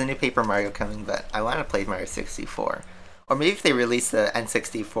confirmed. There is a new Paper Mario coming, but I want to play Mario 64. Or maybe if they release the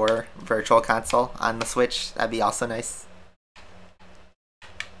N64 Virtual Console on the Switch, that'd be also nice.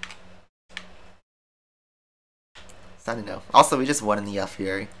 So I don't know. Also, we just won in the El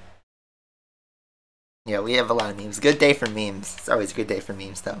Fury. Yeah, we have a lot of memes. Good day for memes. It's always a good day for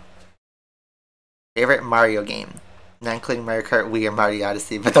memes, though. Favorite Mario game? Not including Mario Kart Wii or Mario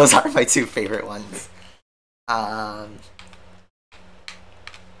Odyssey, but those are my 2 favorite ones. I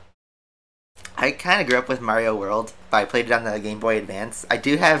kind of grew up with Mario World, but I played it on the Game Boy Advance. I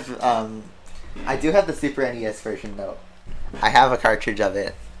do have the Super NES version, though. I have a cartridge of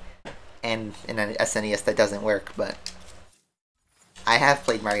it, and an SNES that doesn't work, but I have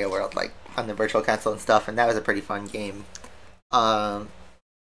played Mario World, like, on the Virtual Console and stuff, and that was a pretty fun game.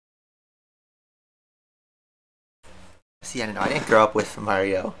 See, I don't know, I didn't grow up with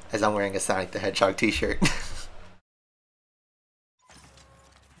Mario, as I'm wearing a Sonic the Hedgehog t-shirt.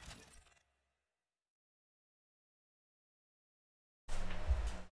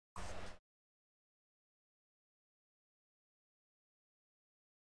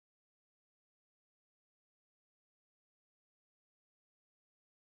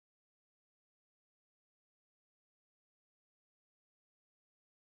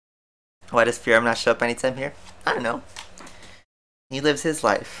 Why does Firam not show up anytime here? I don't know. He lives his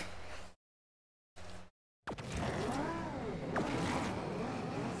life.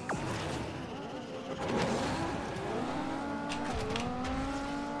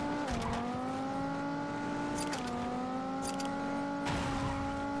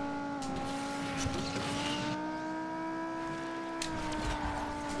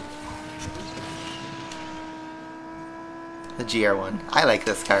 the GR1. I like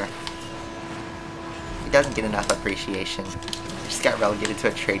this car. It doesn't get enough appreciation. It just got relegated to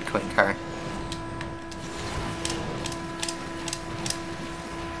a trade coin car.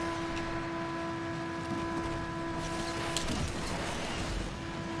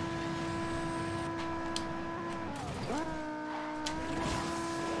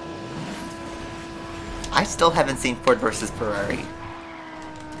 I still haven't seen Ford versus Ferrari.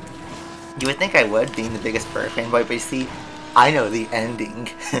 You would think I would, being the biggest Ferrari fanboy, but you see, I know the ending.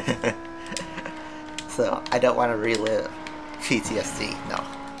 So, I don't want to relive PTSD, no.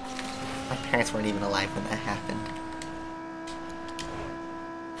 My parents weren't even alive when that happened.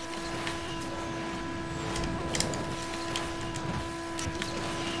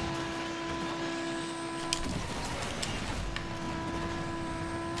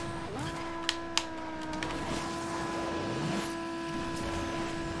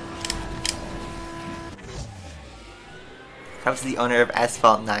 If I was the owner of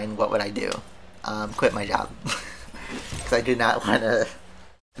Asphalt 9, what would I do? Quit my job. Because I do not want to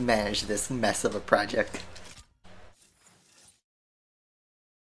manage this mess of a project.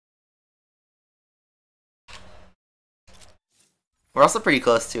 We're also pretty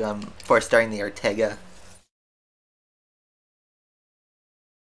close to for starting the Ortega.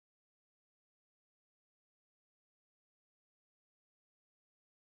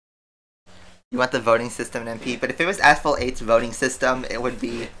 You want the voting system in MP, but if it was Asphalt 8's voting system, it would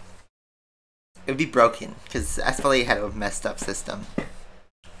be broken, because Asphalt 8 had a messed up system.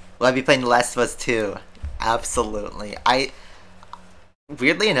 Will I be playing The Last of Us 2? Absolutely.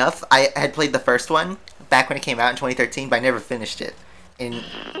 Weirdly enough, I had played the first one back when it came out in 2013, but I never finished it. In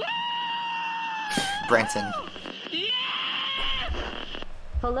Brenton.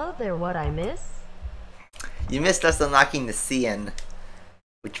 Hello there, what I miss? You missed us unlocking the Sian,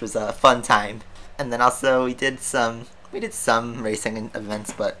 which was a fun time. And then also we did some racing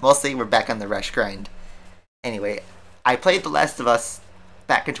events, but mostly we're back on the rush grind. Anyway, I played The Last of Us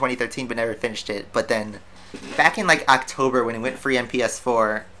back in 2013 but never finished it, but then back in like October when it went free on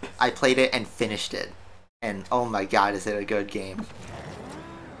PS4, I played it and finished it. And oh my god, is it a good game.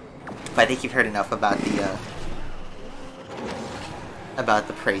 But I think you've heard enough about the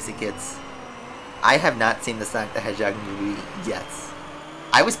praise it gets. I have not seen the Sonic the Hedgehog movie yet.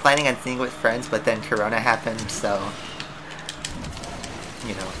 I was planning on seeing it with friends, but then Corona happened, so,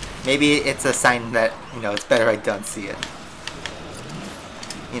 you know, maybe it's a sign that, you know, it's better I don't see it.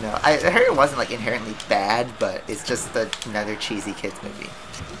 You know, I heard it wasn't, like, inherently bad, but it's just another cheesy kids movie.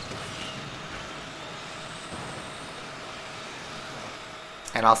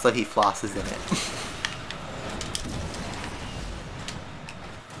 And also he flosses in it.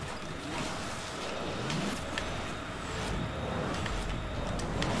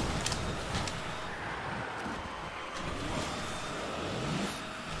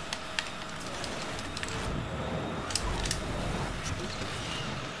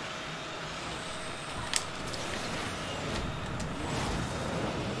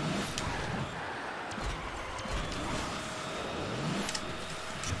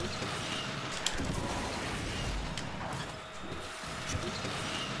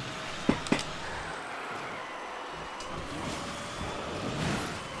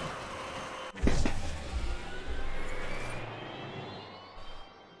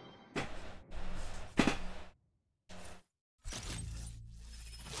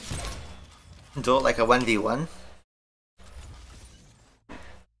 Do it like a 1v1.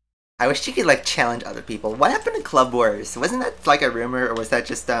 I wish you could like challenge other people. What happened to Club Wars? Wasn't that like a rumor, or was that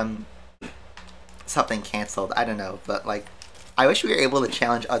just something canceled? I don't know, but like I wish we were able to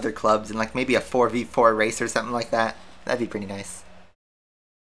challenge other clubs in like maybe a 4v4 race or something like that. That'd be pretty nice.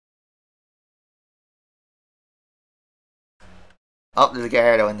 Oh, there's a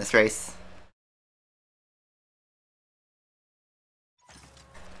Gallardo in this race.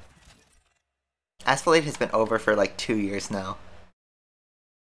 Asphalt has been over for like 2 years now.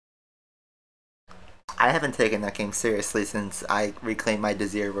 I haven't taken that game seriously since I reclaimed my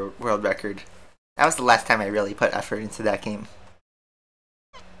Desire world record. That was the last time I really put effort into that game.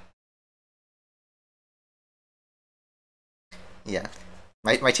 Yeah.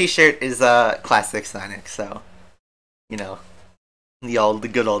 My t-shirt is classic Sonic, so, you know, the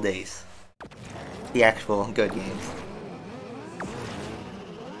good old days. The actual good games.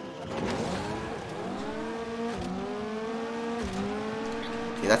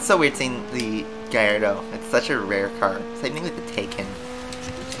 Yeah, that's so weird seeing the Gallardo. It's such a rare car. Same thing with the Taken.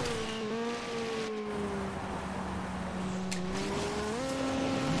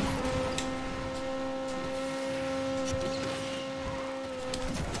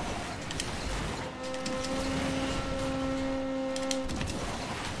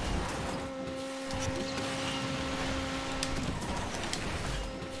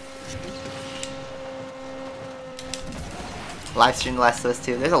 Live stream The Last of Us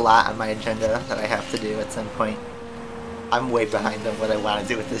 2. There's a lot on my agenda that I have to do at some point. I'm way behind on what I want to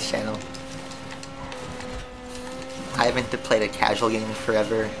do with this channel. I haven't played a casual game in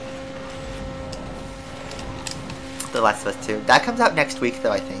forever. The Last of Us 2. That comes out next week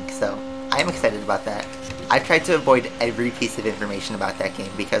though, I think, so I am excited about that. I tried to avoid every piece of information about that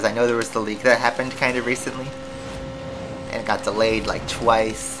game because I know there was the leak that happened kind of recently. And it got delayed like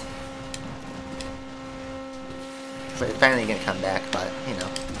twice. But it's finally gonna come back, but, you know.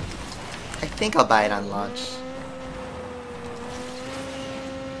 I think I'll buy it on launch.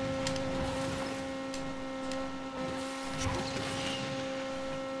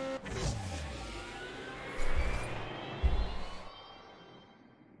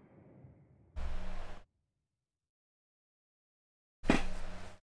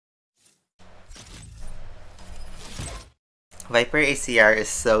 Viper ACR is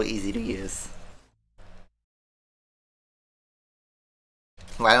so easy to use.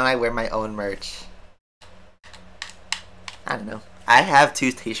 Why don't I wear my own merch? I don't know. I have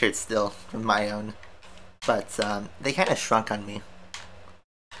 2 t-shirts still from my own, but they kind of shrunk on me.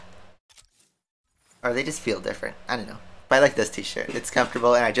 Or they just feel different. I don't know. But I like this t-shirt. It's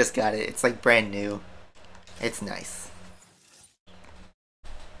comfortable and I just got it. It's like brand new. It's nice.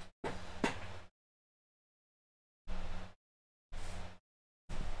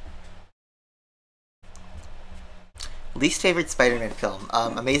 Least favorite Spider-Man film?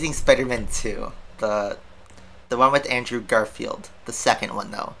 Amazing Spider-Man 2. The one with Andrew Garfield. The second one,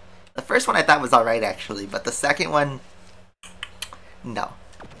 though. The first one I thought was alright, actually, but the second one... no.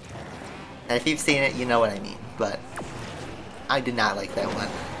 And if you've seen it, you know what I mean, but... I did not like that one.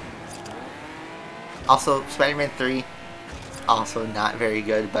 Also, Spider-Man 3... also not very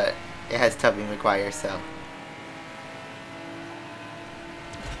good, but it has Tobey Maguire, so...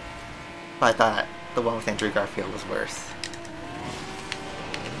 but I thought the one with Andrew Garfield was worse.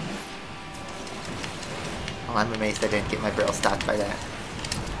 Oh, I'm amazed I didn't get my barrel stopped by that.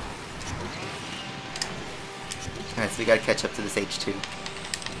 Alright, so we gotta catch up to this H2.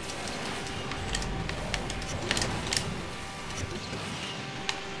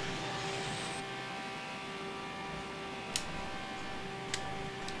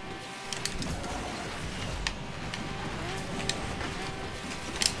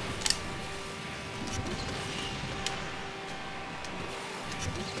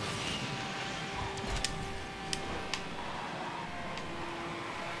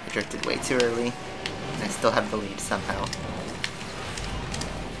 Drifted way too early, and I still have the lead somehow.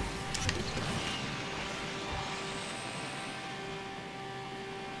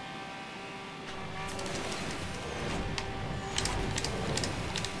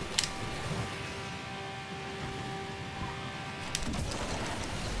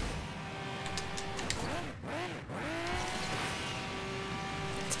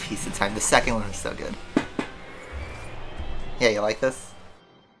 It's a piece of time. The second one was so good. Yeah, you like this?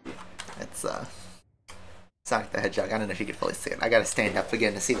 It's Sonic the Hedgehog. I don't know if you can fully see it. I gotta stand up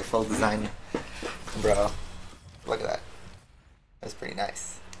again to see the full design. Bro, look at that. That's pretty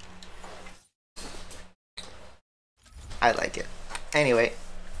nice. I like it. Anyway,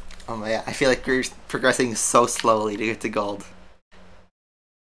 oh my god, I feel like we're progressing so slowly to get to gold.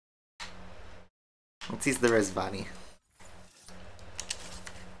 Let's use the Rizvani.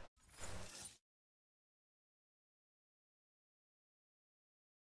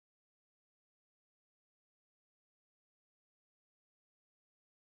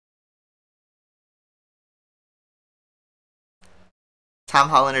 Tom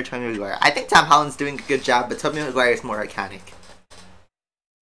Holland or Tobey Maguire? I think Tom Holland's doing a good job, but Tobey Maguire is more iconic.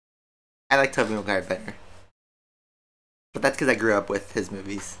 I like Tobey Maguire better. But that's because I grew up with his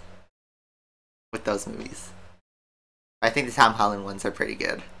movies. With those movies. I think the Tom Holland ones are pretty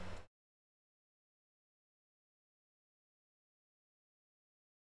good.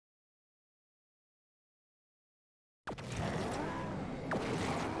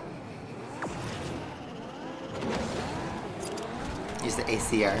 Use the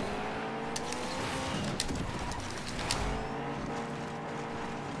ACR.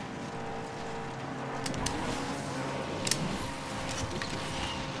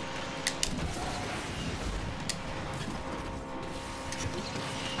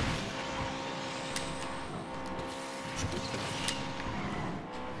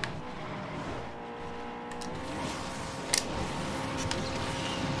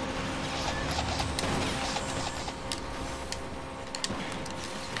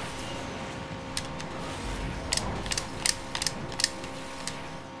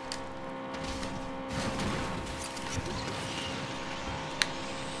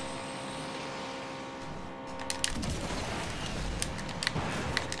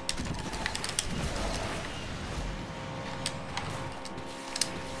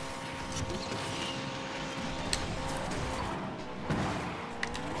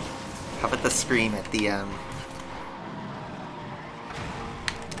 How about the scream at the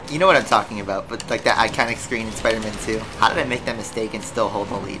you know what I'm talking about, but like that iconic screen in Spider-Man 2. How did I make that mistake and still hold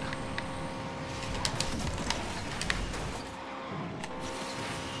the lead?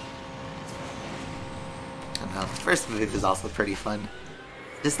 I don't know. The first movie was also pretty fun.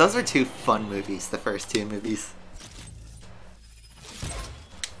 Just those were two fun movies, the first two movies.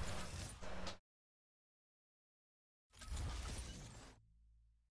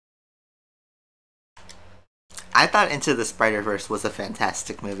 I thought Into the Spider-Verse was a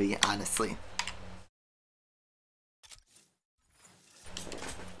fantastic movie, honestly.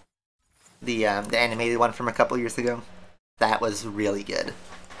 The animated one from a couple years ago, that was really good.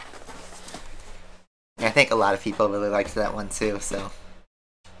 And I think a lot of people really liked that one too, so.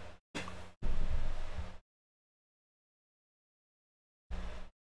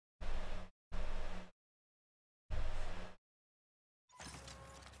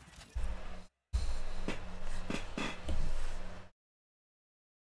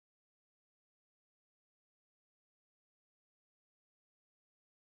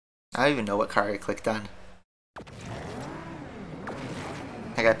 I don't even know what car I clicked on.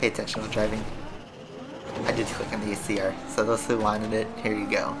 I gotta pay attention while driving. I did click on the ACR, so those who wanted it, here you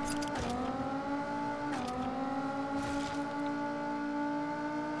go.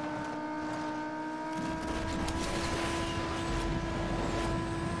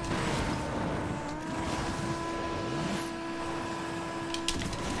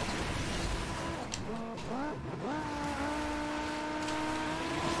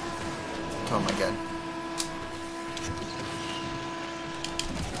 Oh my god.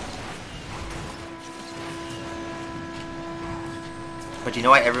 But you know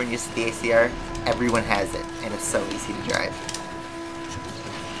why everyone uses the ACR? Everyone has it, and it's so easy to drive.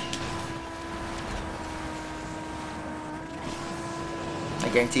 I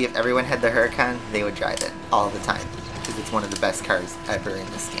guarantee if everyone had the Huracan, they would drive it all the time, because it's one of the best cars ever in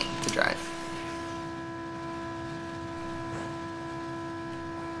this game to drive.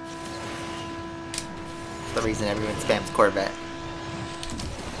 The reason everyone spams Corvette.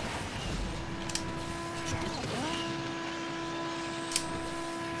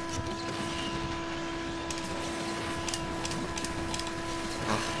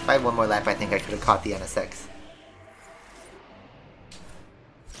 If I had one more lap, I think I could have caught the NSX.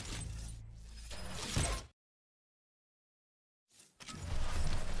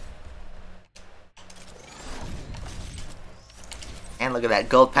 And look at that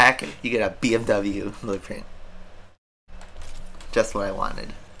gold pack, you get a BMW blueprint. Just what I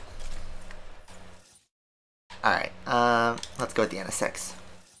wanted. Alright, let's go with the NSX.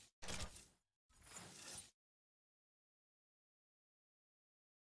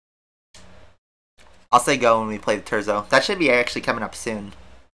 I'll say go when we play the Terzo. That should be actually coming up soon. So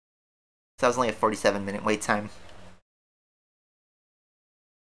that was only a 47-minute wait time.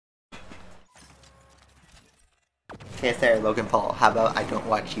 Hey there, Logan Paul. How about I don't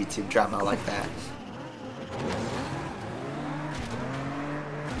watch YouTube drama like that?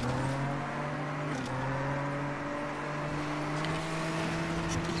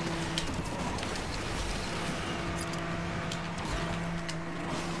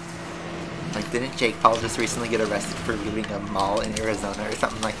 Like, didn't Jake Paul just recently get arrested for looting a mall in Arizona or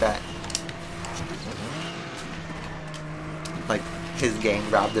something like that? Like, his gang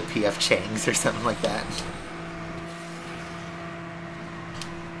robbed the PF Chang's or something like that.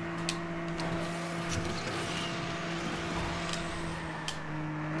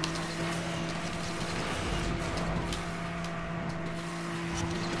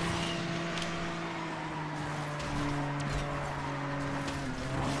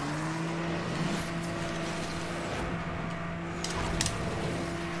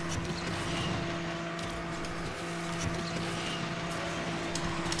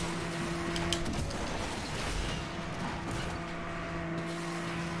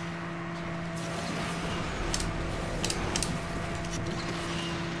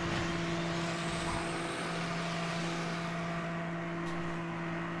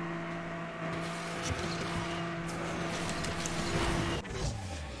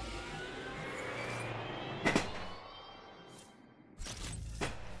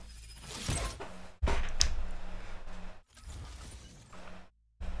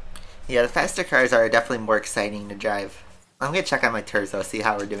 Yeah, the faster cars are definitely more exciting to drive. I'm gonna check out my Terzo, see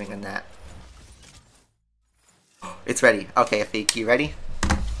how we're doing on that. It's ready. Okay, Afik, you ready?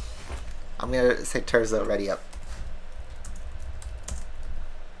 I'm gonna say Terzo, ready up.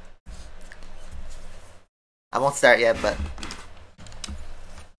 I won't start yet, but...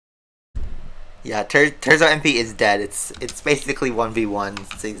 Yeah, Terzo MP is dead. It's basically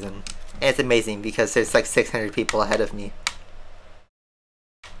 1v1 season. And it's amazing because there's like 600 people ahead of me.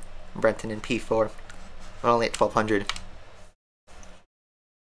 Brenton in P4. We're only at 1200.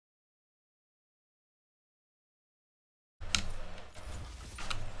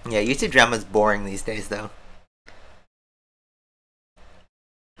 Yeah, YouTube drama's boring these days though.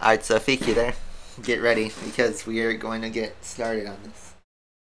 Alright, so Fiki there. Get ready because we are going to get started on this.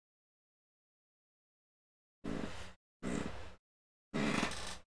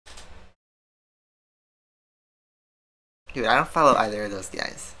 Dude, I don't follow either of those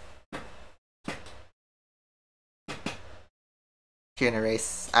guys. You're gonna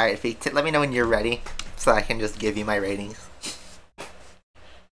race. Alright, Fiki, let me know when you're ready so I can just give you my ratings.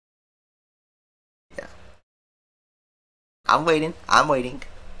 Yeah. I'm waiting. I'm waiting.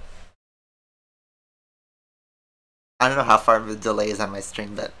 I don't know how far the delay is on my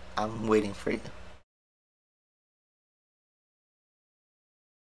stream, but I'm waiting for you.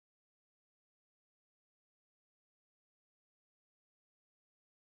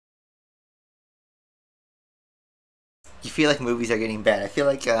 You feel like movies are getting bad. I feel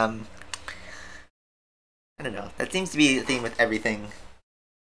like, I don't know. That seems to be the theme with everything.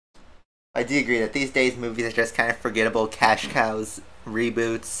 I do agree that these days movies are just kind of forgettable cash cows,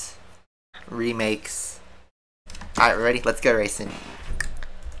 reboots, remakes. Alright, ready? Let's go racing.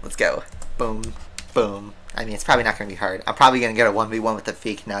 Let's go. Boom. Boom. I mean, it's probably not going to be hard. I'm probably going to get a 1v1 with the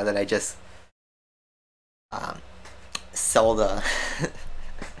Feek now that I just sold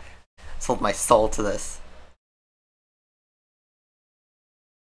sold my soul to this.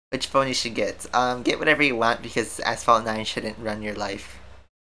 Which phone you should get? Get whatever you want because Asphalt 9 shouldn't run your life.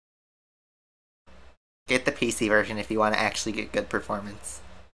 Get the PC version if you want to actually get good performance.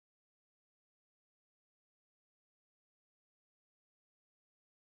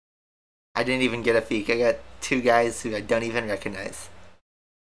 I didn't even get a Feek. I got two guys who I don't even recognize.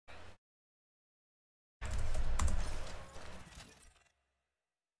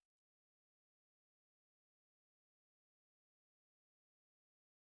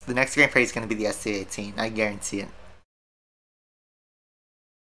 The next Grand Prix is going to be the SC18. I guarantee it.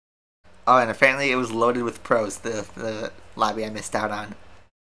 Oh, and apparently it was loaded with pros, the lobby I missed out on.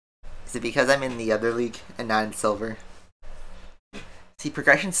 Is it because I'm in the other league and not in silver? See,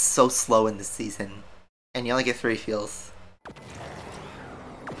 progression's so slow in this season, and you only get 3 fuels.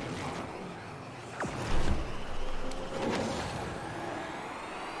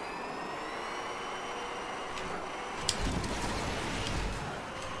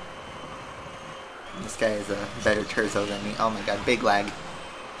 This guy is a better Terzo than me. Oh my god, big lag.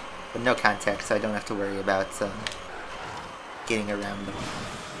 But no contact, so I don't have to worry about getting around them.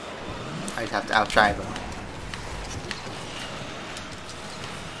 I just have to outdrive them.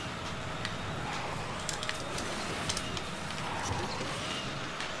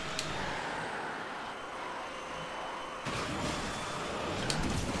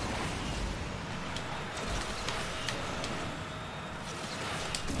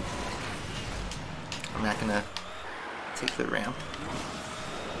 I'm not gonna take the ramp.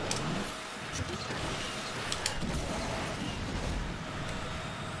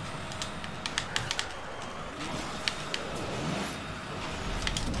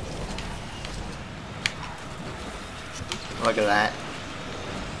 Look at that.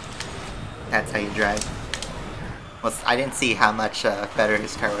 That's how you drive. Well, I didn't see how much better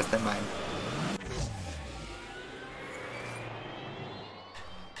his car was than mine.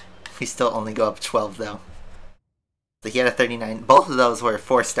 We still only go up 12 though. So he had a 39. Both of those were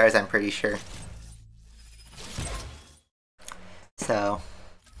 4 stars, I'm pretty sure. So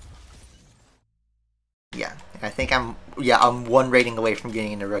yeah, I think I'm 1 rating away from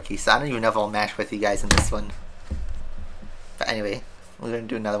getting into rookie. So I don't even know if I'll match with you guys in this one. But anyway, we're gonna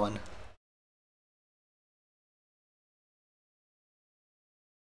do another one.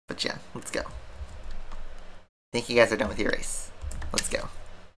 But yeah, let's go. I think you guys are done with your race. Let's go.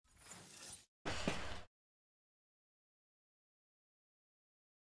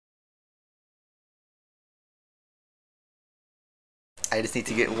 I just need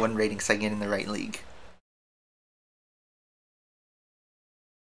to get 1 rating so I get in the right league.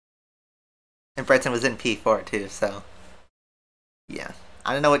 And Brenton was in P4 too, so yeah.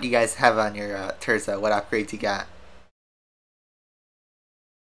 I don't know what you guys have on your Terzo, what upgrades you got.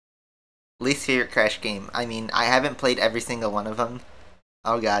 Least favorite Crash game. I mean, I haven't played every single one of them.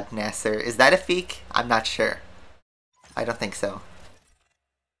 Oh god, Nasser. Is that a Feek? I'm not sure. I don't think so.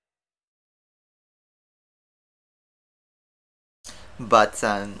 But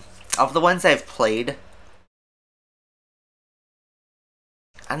of the ones I've played,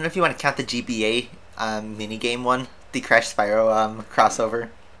 I don't know if you want to count the GBA minigame one, the Crash Spyro crossover.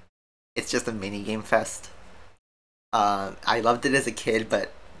 it's just a mini game fest. I loved it as a kid,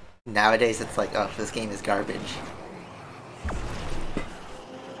 but nowadays it's like, oh, this game is garbage.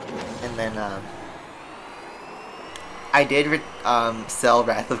 And then I did sell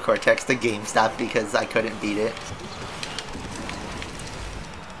Wrath of Cortex to GameStop because I couldn't beat it.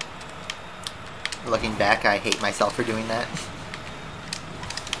 Looking back, I hate myself for doing that.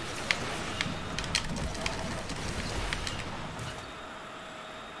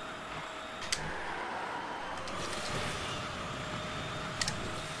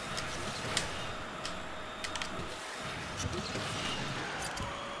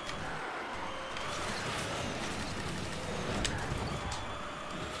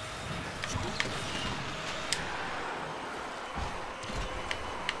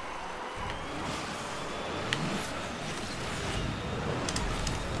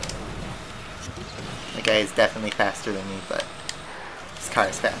 The guy is definitely faster than me, but his car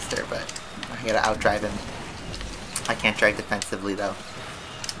is faster, but I gotta outdrive him. I can't drive defensively though.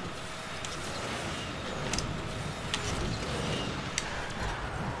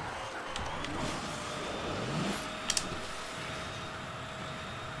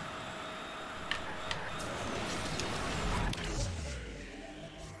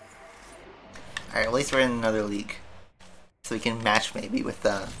 Alright, at least we're in another league. So we can match maybe with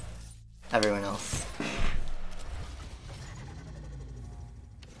everyone else.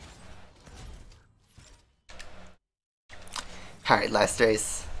 Alright, last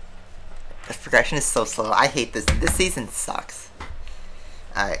race. The progression is so slow. I hate this. This season sucks.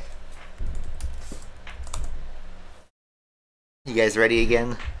 Alright. You guys ready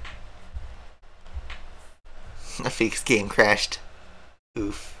again? Afeek's game crashed.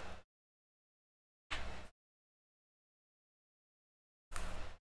 Oof.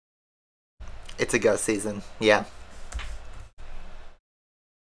 It's a go season, yeah.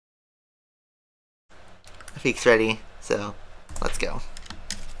 Afeek's ready, so let's go.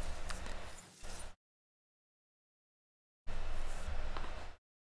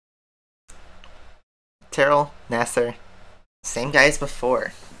 Terrell, Nasser, same guys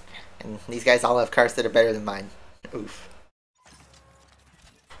before. And these guys all have cars that are better than mine. Oof.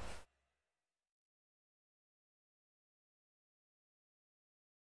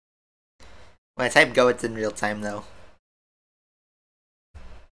 When I type go, it's in real time though.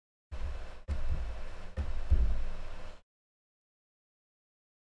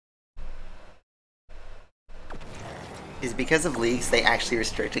 Is because of leagues they actually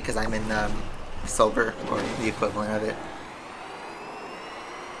restrict it because I'm in silver or the equivalent of it.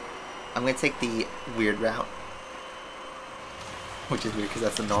 I'm gonna take the weird route, which is weird because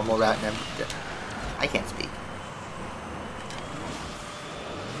that's the normal route and I can't speak.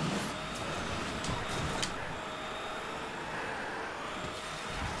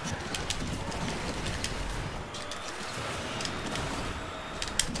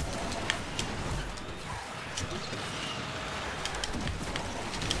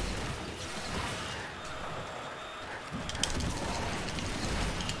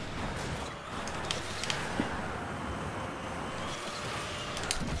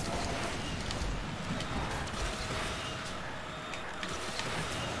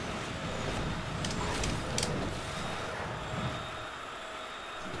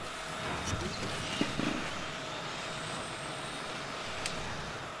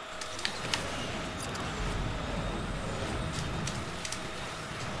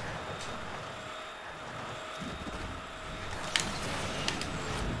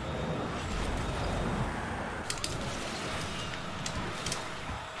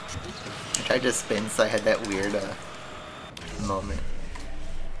 I tried to spin, so I had that weird moment.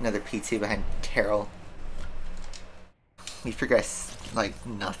 Another P2 behind Terrell. We progressed like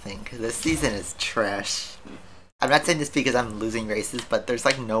nothing. This season is trash. I'm not saying this because I'm losing races, but there's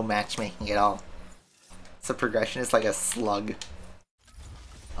like no matchmaking at all. So progression is like a slug.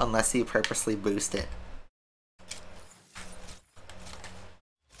 Unless you purposely boost it.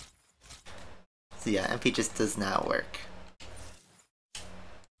 So yeah, MP just does not work.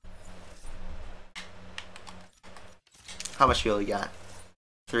 How much fuel we got?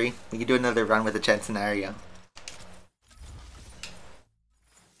 3? We can do another run with a chance scenario.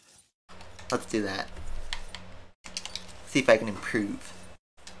 Let's do that. See if I can improve.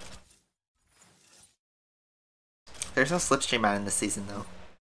 There's no slipstream out in this season though.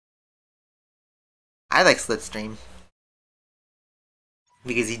 I like slipstream.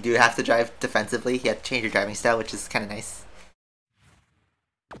 Because you do have to drive defensively, you have to change your driving style, which is kind of nice.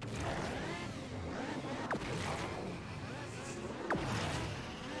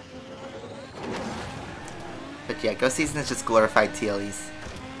 But yeah, Go Season is just glorified TLEs.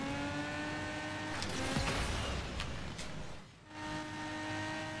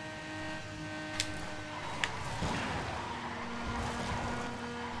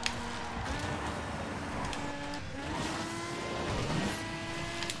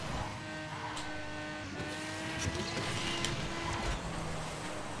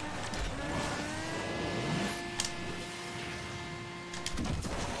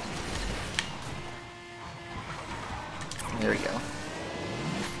 There we go.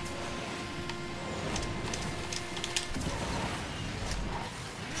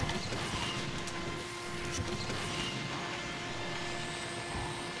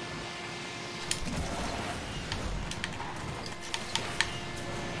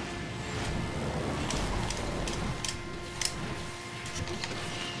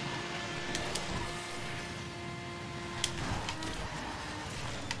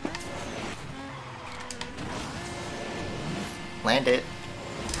 Land it.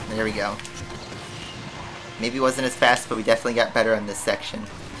 There we go. Maybe it wasn't as fast, but we definitely got better on this section.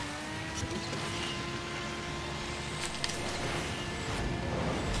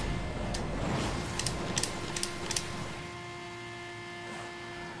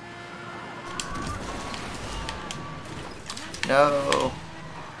 No.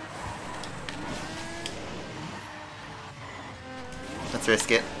 Let's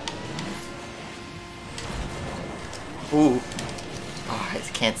risk it. Ooh. Oh, I had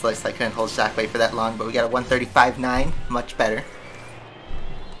to cancel it so I couldn't hold shockwave for that long, but we got a 135.9. Much better.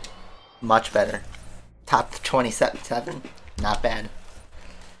 Much better. Top 27. Not bad.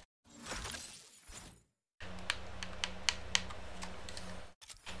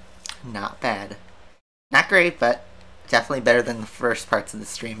 Not bad. Not great, but definitely better than the first parts of the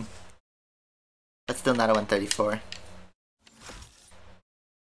stream. But still not a 134.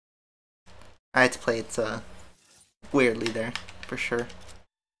 I had to play it weirdly there, for sure.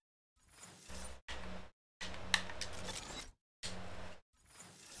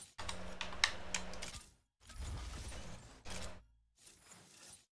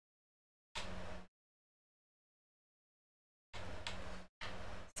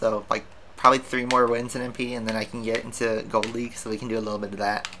 So, like, probably 3 more wins in MP, and then I can get into Gold League, so we can do a little bit of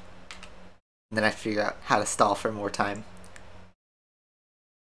that. And then I have to figure out how to stall for more time.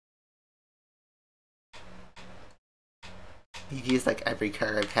 You've used, like, every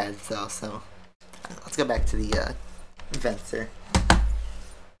car I've had, so let's go back to the events here.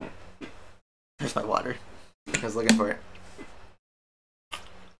 There's my water. I was looking for it.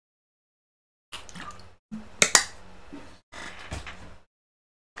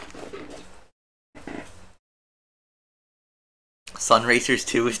 Sun Racers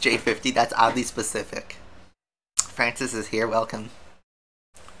 2 is J50. That's oddly specific. Francis is here. Welcome.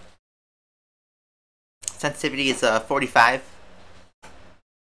 Sensitivity is 45.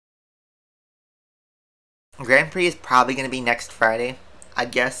 Grand Prix is probably going to be next Friday,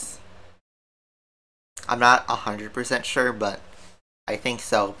 I'd guess. I'm not 100% sure, but I think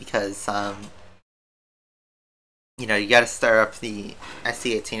so because, you know, you got to start up the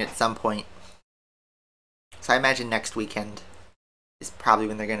SC18 at some point. So I imagine next weekend is probably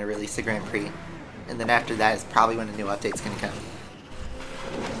when they're going to release the Grand Prix. And then after that is probably when a new update's going to come.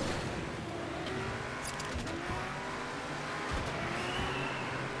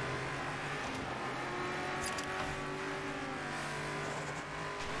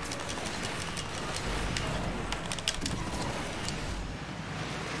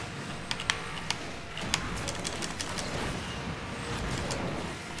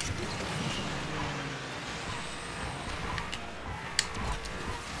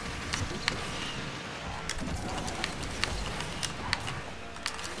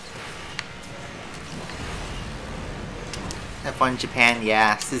 F1 Japan,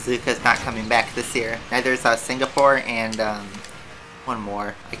 yeah, Suzuka's not coming back this year. Neither is Singapore and one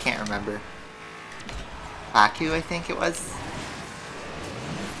more. I can't remember. Baku, I think it was?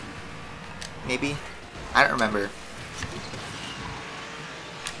 Maybe? I don't remember.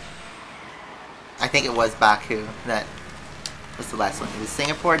 I think it was Baku that was the last one. It was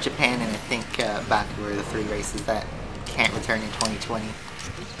Singapore, Japan, and I think Baku were the 3 races that can't return in 2020.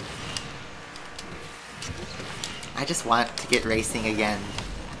 I just want to get racing again.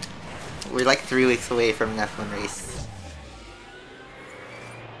 We're like 3 weeks away from an F1 race.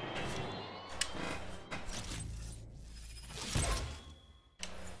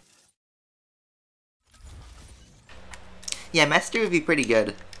 Yeah, Master would be pretty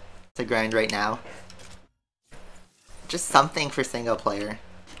good to grind right now. Just something for single player.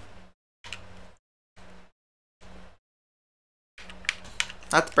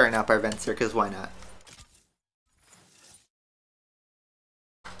 Let's burn up our Venser, because why not?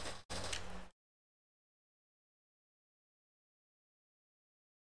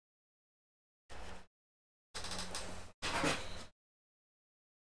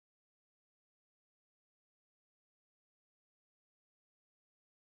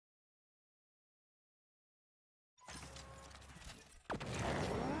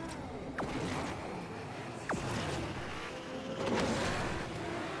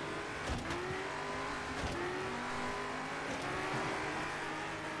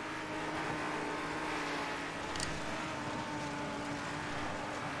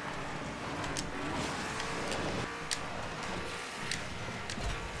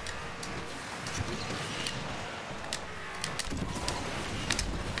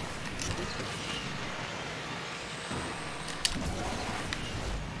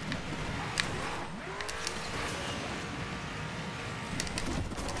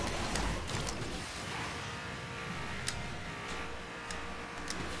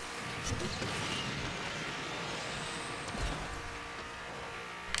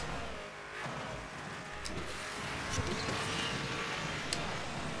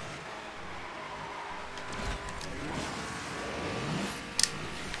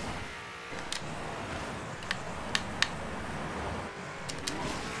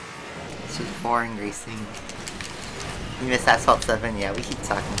 boring racing. You miss Asphalt 7? Yeah, we keep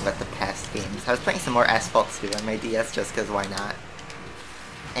talking about the past games. I was playing some more Asphalt 2 on my DS just because why not?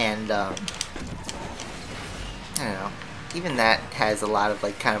 And, I don't know. Even that has a lot of,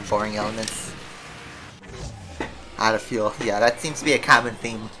 like, kind of boring elements. Out of fuel. Yeah, that seems to be a common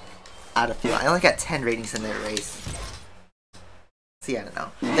theme. Out of fuel. I only got 10 ratings in that race. See, I don't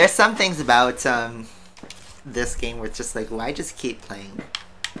know. There's some things about, this game where it's just like, why just keep playing?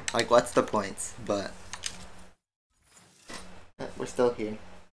 Like, what's the point? But we're still here.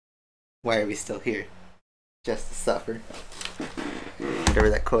 Why are we still here? Just to suffer. Whatever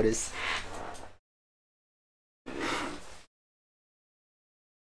that quote is.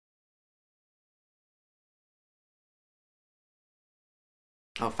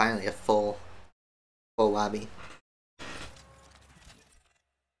 Oh, finally a full lobby.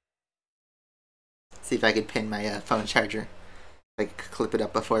 See if I could pin my phone charger. If I could clip it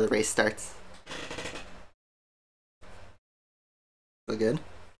up before the race starts. Still good?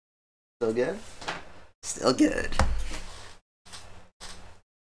 Still good? Still good.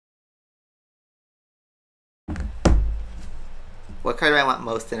 What car do I want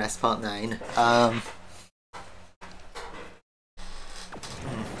most in Asphalt 9?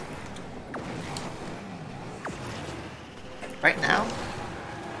 Right now?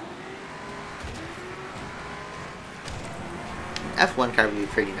 F1 car would be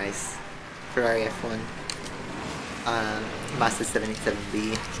pretty nice. Ferrari F1. Mazda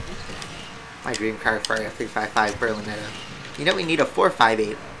 787B. My dream car, Ferrari F355 Berlinetta. You know, we need a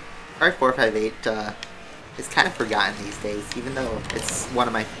 458. Our 458 is kind of forgotten these days, even though it's one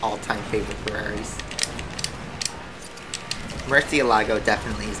of my all-time favorite Ferraris. Murcielago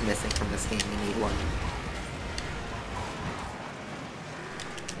definitely is missing from this game. We need one.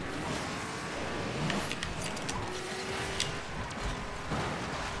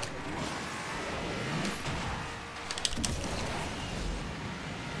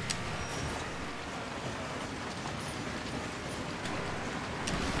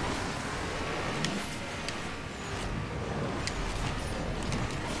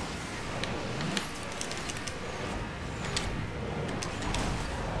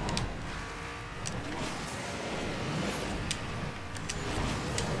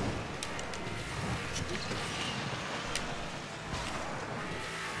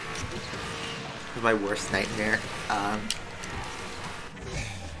 My worst nightmare.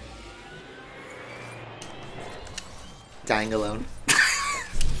 Dying alone.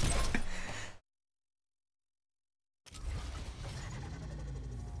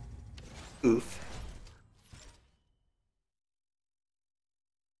 Oof.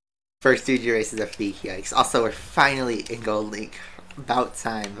 First 2G races of FB, yikes. Also, we're finally in Gold League. About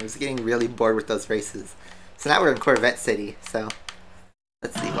time. I was getting really bored with those races. So now we're in Corvette City, so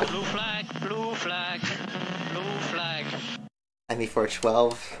let's see what. Blue flag, blue flag, blue flag.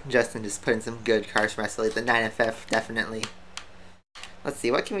 ME412. Justin just put in some good cars for us. The 9FF, definitely. Let's see,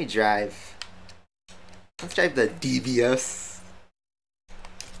 what can we drive? Let's drive the DBS.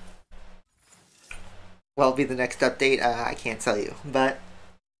 What'll be the next update? I can't tell you, but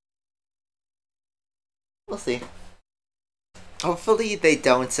we'll see. Hopefully they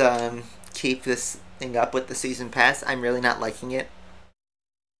don't keep this thing up with the season pass. I'm really not liking it.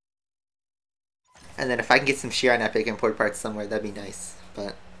 And then if I can get some Sian Epic import parts somewhere, that'd be nice.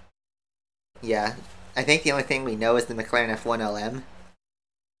 But yeah, I think the only thing we know is the McLaren F1 LM.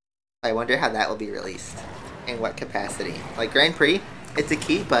 I wonder how that will be released. In what capacity. Like Grand Prix, it's a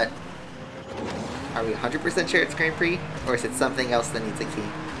key, but are we 100% sure it's Grand Prix? Or is it something else that needs a key?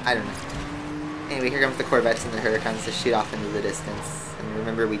 I don't know. Anyway, here comes the Corvettes and the Huracans to shoot off into the distance. And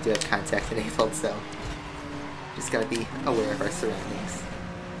remember, we do have contact enabled, so just gotta be aware of our surroundings.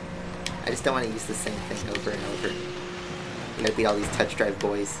 I just don't want to use the same thing over and over. We gotta beat all these touch drive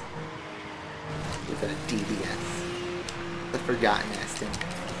boys with a DBS. The forgotten Aston,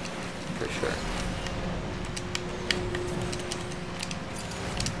 for sure.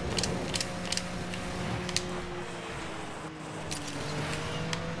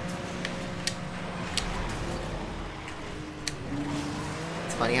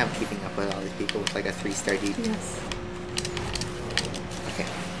 It's funny how I'm keeping up with all these people with like a 3-star DBS. Okay,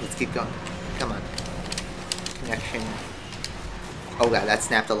 let's keep going. Come on. Connection. Oh god, that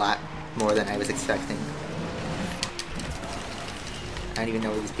snapped a lot more than I was expecting. I don't even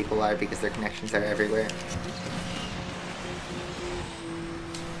know where these people are because their connections are everywhere.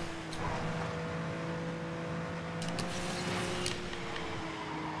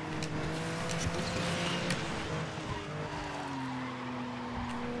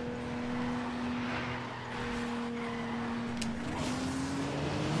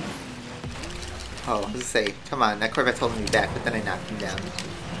 Oh, I was gonna say, come on, that Corvette's holding me back, but then I knocked him down.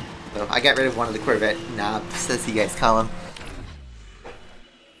 So I got rid of one of the Corvette knobs, as you guys call them.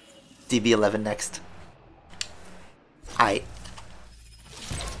 DB11 next. Aight.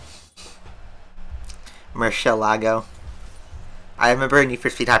 Murcielago. I remember in Need for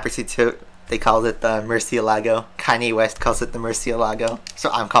Speed Hot Pursuit 2, they called it the Murcielago. Kanye West calls it the Murcielago, so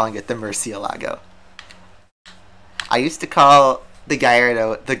I'm calling it the Murcielago. I used to call the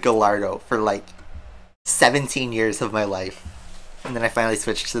Gallardo the Gallardo for like 17 years of my life, and then I finally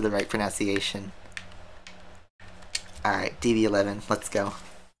switched to the right pronunciation. Alright, DB11, let's go.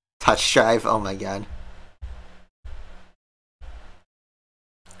 Touch drive, oh my god.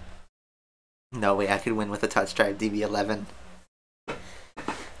 No way I could win with a touch drive DB11.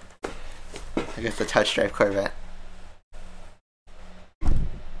 I guess the touch drive Corvette.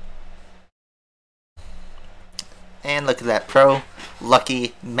 And look at that, Pro,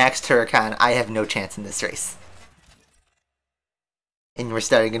 Lucky, Max Turrican. I have no chance in this race. And we're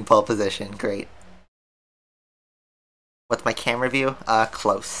starting in pole position, great. What's my camera view?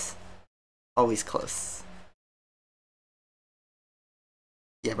 Close. Always close.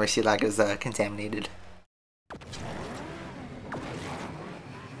 Yeah, Murcielago's contaminated.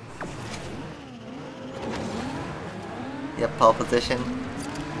 Yep, pole position.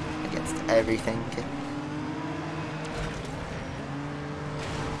 Against everything.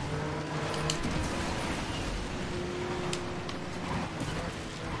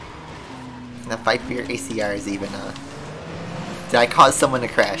 The fight for your ACR is even, Did I cause someone to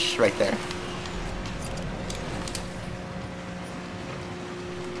crash right there?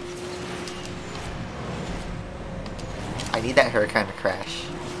 I need that Huracan to crash.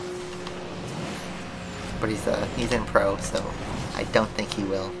 But he's in Pro, so I don't think he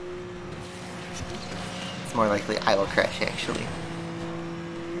will. It's more likely I will crash, actually.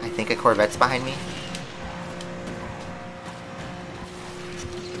 I think a Corvette's behind me.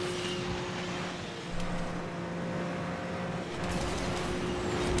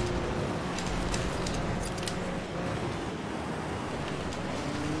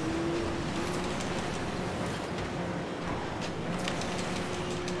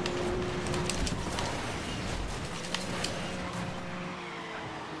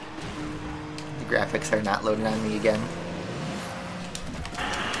 Graphics are not loading on me again.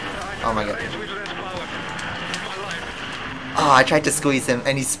 Oh my god. Oh, I tried to squeeze him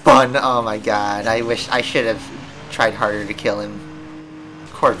and he spun. Oh my god. I wish I should have tried harder to kill him.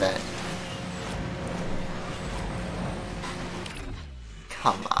 Corvette.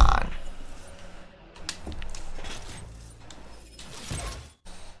 Come on.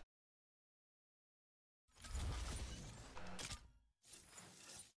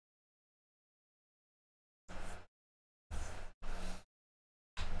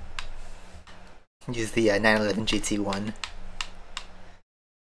 Use the 911 GT1.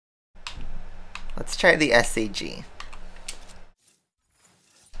 Let's try the SAG.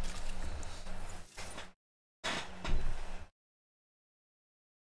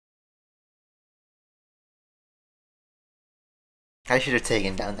 I should have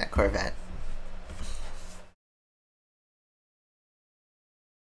taken down that Corvette.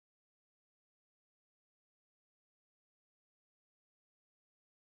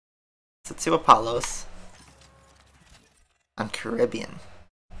 So 2 Apollos. I'm Caribbean.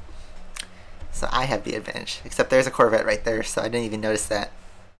 So I have the advantage. Except there's a Corvette right there, so I didn't even notice that.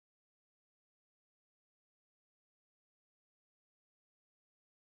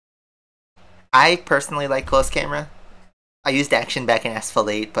 I personally like close camera. I used action back in Asphalt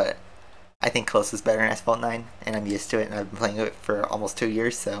 8, but I think close is better in Asphalt 9, and I'm used to it, and I've been playing it for almost 2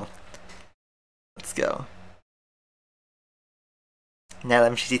 years, so let's go. Now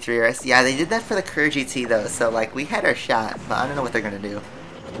MGT3 RS. Yeah, they did that for the Career GT though, so like we had our shot, but I don't know what they're gonna do.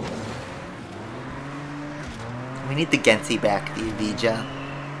 We need the Gensi back, the Evija.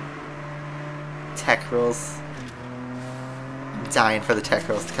 Tech rules. I'm dying for the tech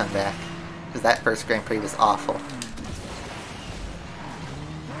rules to come back, because that first Grand Prix was awful.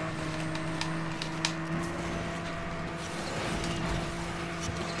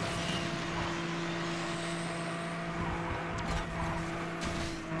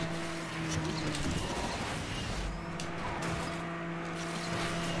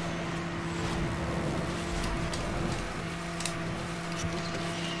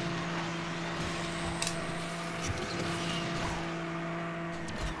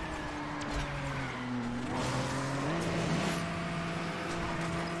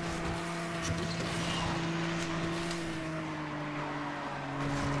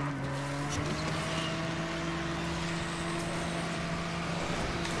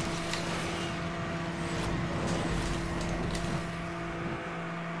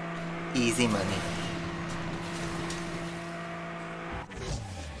 Easy money.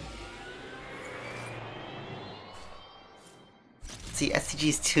 See, SCG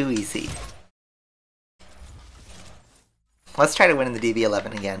is too easy. Let's try to win in the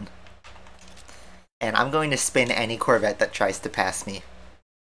DB11 again. And I'm going to spin any Corvette that tries to pass me.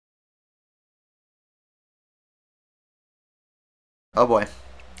 Oh boy.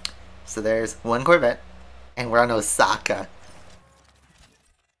 So there's one Corvette, and we're on Osaka.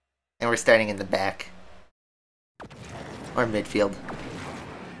 And we're starting in the back. Or midfield.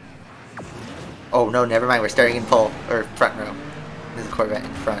 Oh no, never mind, we're starting in pole, or front row. There's a Corvette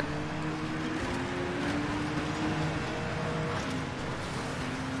in front.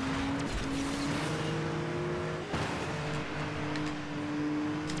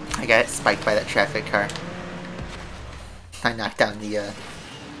 I got spiked by that traffic car. I knocked down the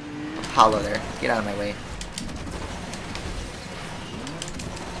Apollo there. Get out of my way.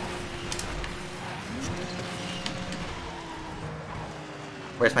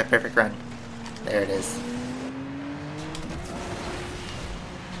 Where's my perfect run? There it is.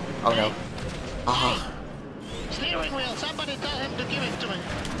 Oh no. Oh. Steering wheel, somebody tell him to give it to me.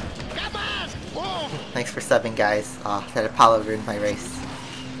 Come on! Whoa! Thanks for subbing, guys. Oh, that Apollo ruined my race.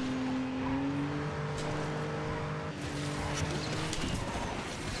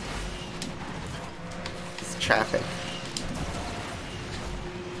 This traffic.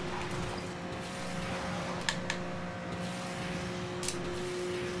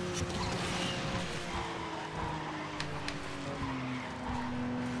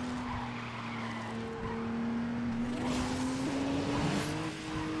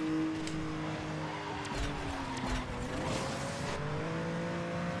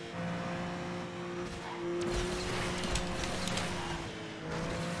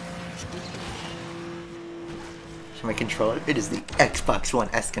 My controller? It is the Xbox One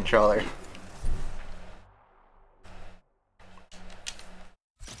S controller.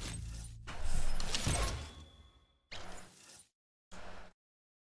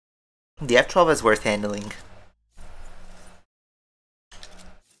 The F12 is worth handling.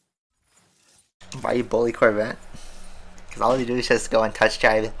 Why you bully Corvette? Because all you do is just go on touch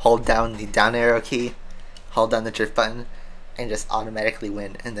drive, hold down the down arrow key, hold down the drift button, and just automatically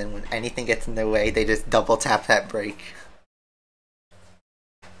win. And then when anything gets in their way, they just double tap that brake.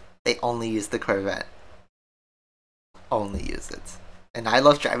 They only use the Corvette. Only use it. And I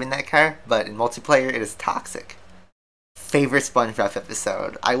love driving that car, but in multiplayer it is toxic. Favorite SpongeBob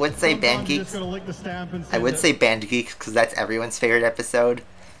episode? I would say Band Geeks. I would say Band Geeks because that's everyone's favorite episode.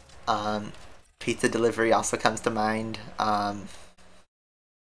 Pizza Delivery also comes to mind.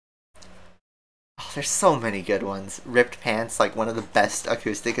 Oh, there's so many good ones. Ripped Pants, like one of the best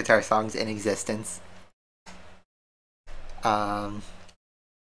acoustic guitar songs in existence.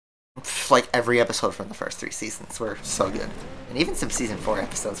 Like every episode from the first 3 seasons were so good. And even some season 4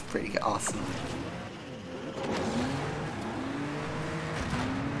 episodes were pretty awesome.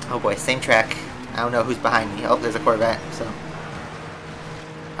 Oh boy, same track. I don't know who's behind me. Oh, there's a Corvette, so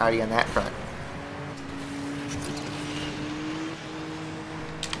already on that front.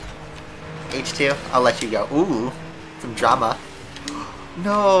 H2, I'll let you go. Ooh, some drama.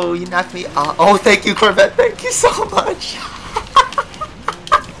 No, you knocked me off. Oh, thank you, Corvette. Thank you so much.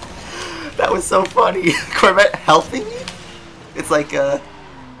 That was so funny. Corvette helping me? It's like,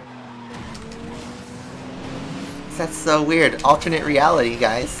 that's so weird. Alternate reality,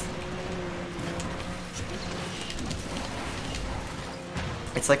 guys.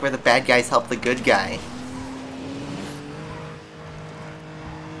 It's like where the bad guys help the good guy.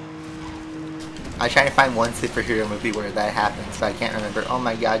 I was trying to find one superhero movie where that happens, but I can't remember. Oh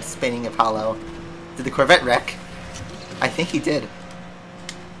my god, spinning Apollo. Did the Corvette wreck? I think he did.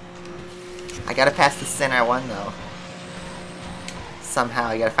 I gotta pass the center one though. Somehow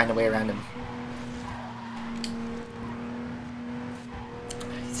I gotta find a way around him.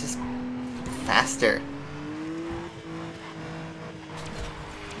 He's just faster.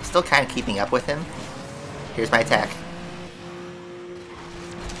 I'm still kind of keeping up with him. Here's my attack.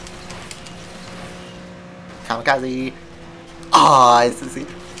 Kamikaze. Aw, this is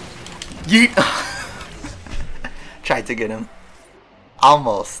yeet. Tried to get him.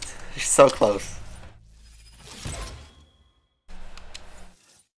 Almost. You're so close.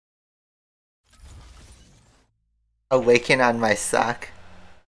 Awaken on my sock.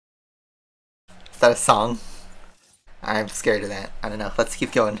 Is that a song? I'm scared of that. I don't know. Let's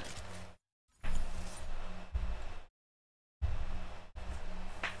keep going.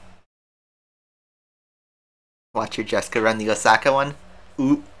 Watch your Jesko run the Osaka one.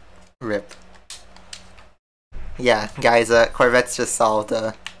 Oop. Rip. Yeah, guys, Corvette's just solved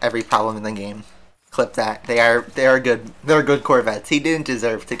every problem in the game. Clip that. They are good. They're good Corvettes. He didn't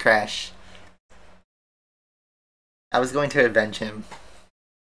deserve to crash. I was going to avenge him.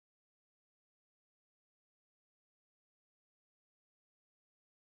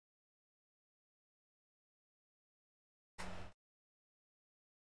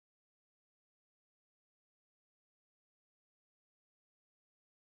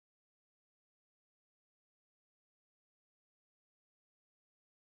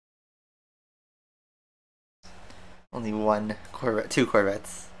 Only one Corvette, 2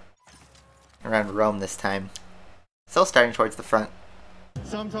 Corvettes. Around Rome this time. Still starting towards the front.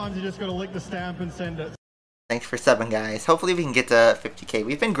 Sometimes you just gotta lick the stamp and send it. Thanks for subbing, guys. Hopefully we can get to 50k.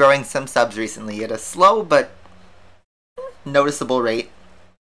 We've been growing some subs recently at a slow but noticeable rate.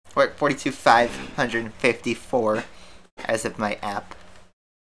 We're at 42,554 as of my app.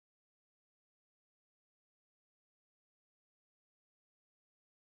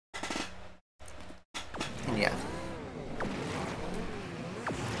 And yeah.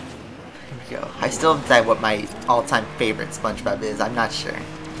 Here we go. I still haven't decided what my all-time favorite SpongeBob is. I'm not sure.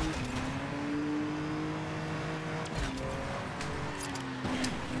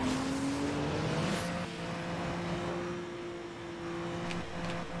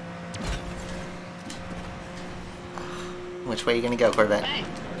 Which way are you gonna go, Corvette? Hey!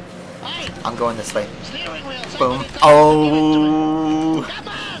 Hey! I'm going this way. Steering wheel! Boom. Somebody Oh! Come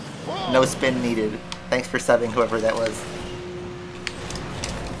on! Whoa. No spin needed. Thanks for subbing, whoever that was.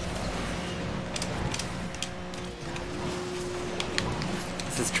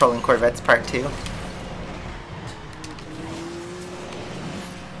 This is Trolling Corvettes Part 2.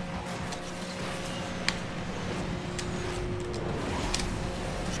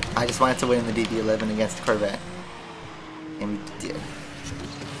 I just wanted to win in the DB11 against Corvette. And we did.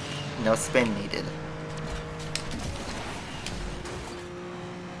 No spin needed.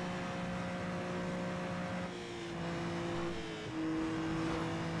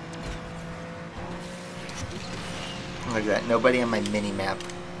 Look at that, nobody on my mini-map.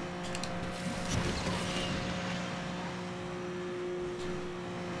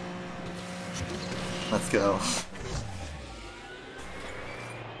 Let's go.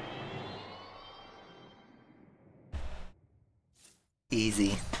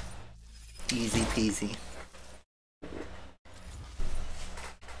 Easy. Easy peasy.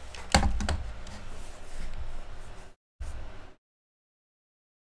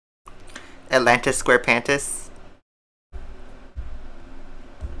 Atlantis Square Pantis.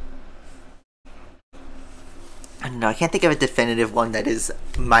 I don't know, I can't think of a definitive one that is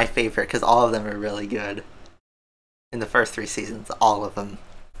my favorite because all of them are really good. In the first 3 seasons, all of them.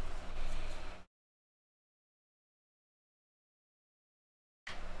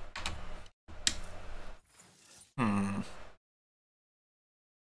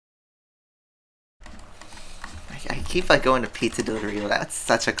 I keep like going to pizza delivery. That's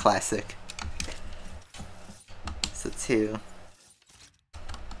such a classic. So 2.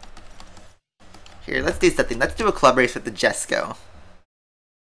 Here, let's do something. Let's do a club race with the Jesko.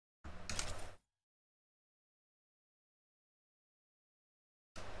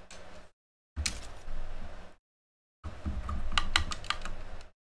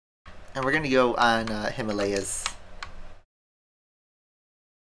 And we're gonna go on Himalayas.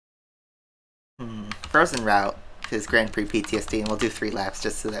 Frozen route, because Grand Prix PTSD, and we'll do 3 laps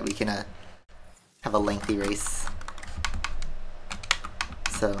just so that we can have a lengthy race.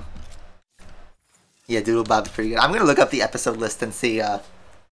 So, yeah, Doodle Bob's pretty good. I'm gonna look up the episode list and see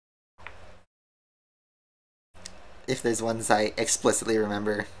if there's ones I explicitly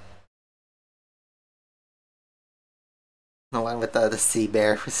remember. The one with the sea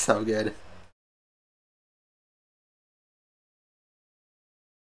bear was so good.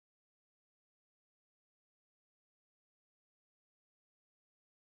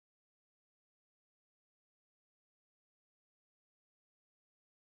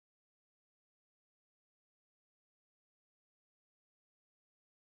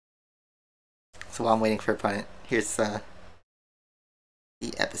 So while I'm waiting for opponent, here's the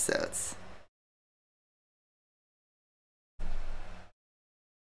episodes.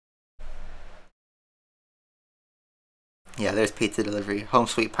 Yeah, there's pizza delivery. Home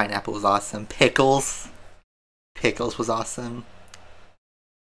Sweet Pineapple was awesome. Pickles. Pickles was awesome.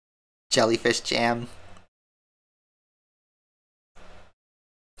 Jellyfish Jam.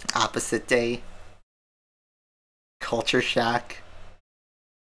 Opposite Day. Culture Shock.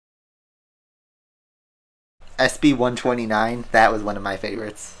 SB 129. That was one of my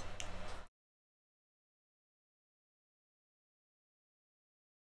favorites.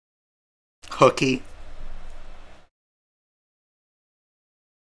 Hooky.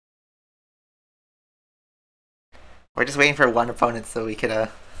 We're just waiting for one opponent so we could, I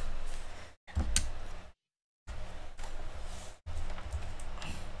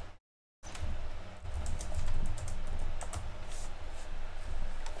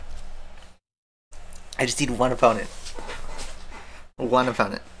just need one opponent. One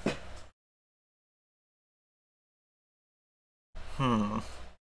opponent.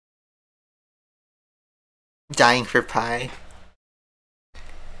 Dying for pie.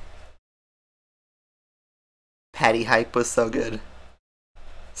 Patty Hype was so good.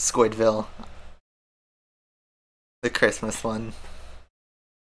 Squidville. The Christmas one.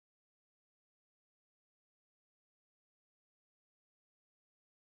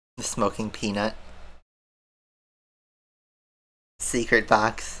 The Smoking Peanut. Secret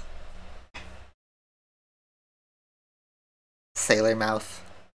Box. Sailor Mouth.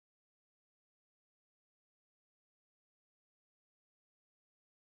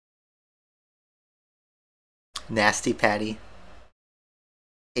 Nasty Patty.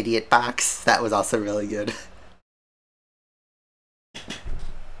 Idiot Box. That was also really good.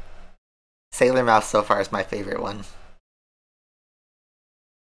 Sailor Mouth so far is my favorite one.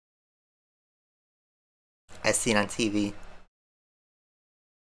 As seen on TV.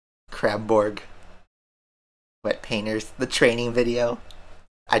 Crabborg. Wet Painters. The training video.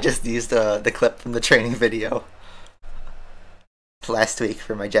 I just used the clip from the training video last week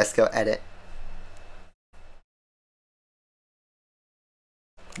for my Jesko edit.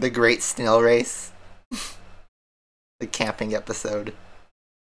 The Great Snail Race. The camping episode.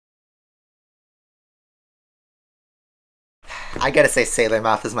 I gotta say Sailor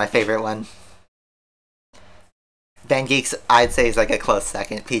Mouth is my favorite one. Bang Geeks, I'd say, is like a close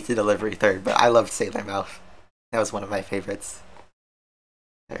second. Pizza Delivery third, but I loved Sailor Mouth. That was one of my favorites.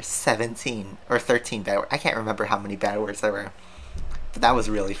 There's 17 or 13 bad words. I can't remember how many bad words there were. But that was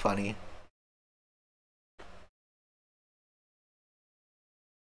really funny.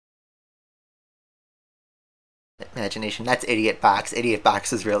 Imagination. That's Idiot Box. Idiot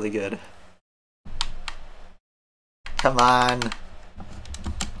Box is really good. Come on.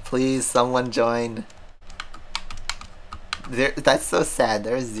 Please, someone join. That's so sad.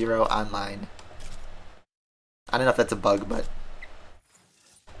 There's 0 online. I don't know if that's a bug, but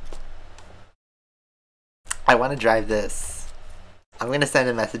I want to drive this. I'm going to send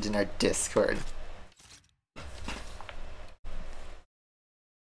a message in our Discord.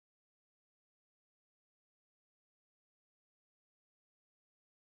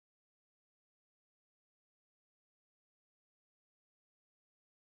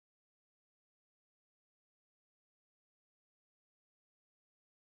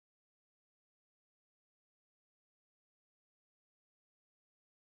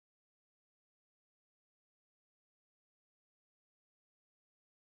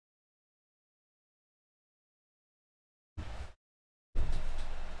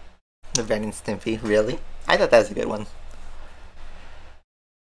 The Ren and Stimpy, really? I thought that was a good one.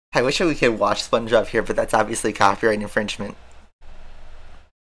 I wish we could watch SpongeBob here, but that's obviously copyright infringement.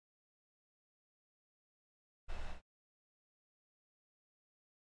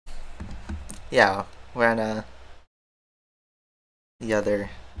 Yeah, we're on the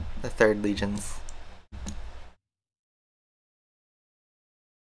third Legions.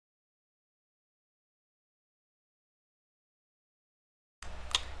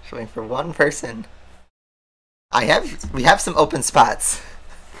 Waiting for one person. We have some open spots.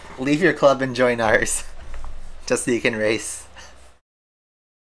 Leave your club and join ours. Just so you can race.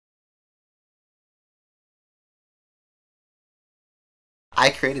 I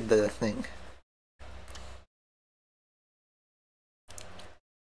created the thing.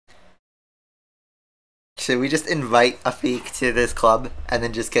 Should we just invite a Feek to this club and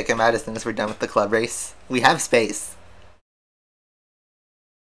then just kick him out as soon as we're done with the club race? We have space.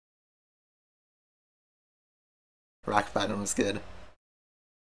 Rock Bottom was good.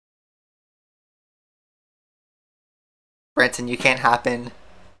 Brenton, you can't hop in.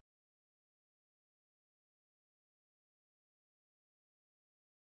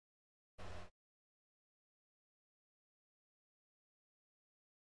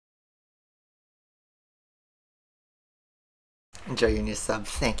 Enjoy your new sub.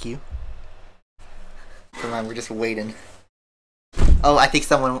 Thank you. Come on, we're just waiting. Oh, I think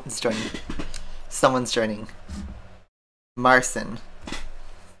someone's joining. Someone's joining. Marson.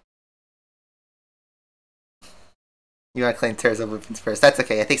 You want to claim Terza Weapons first. That's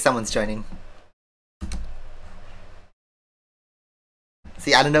okay. I think someone's joining.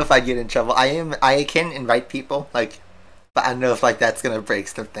 See, I don't know if I get in trouble. I can invite people, like, but I don't know if like that's gonna break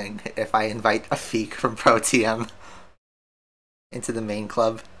something if I invite a Feek from ProTM into the main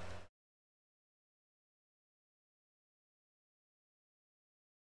club.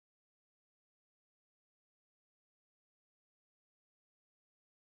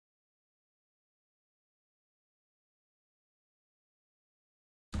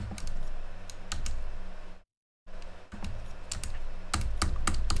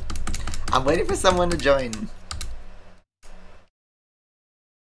 I'm waiting for someone to join.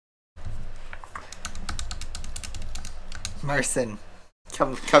 Marcin,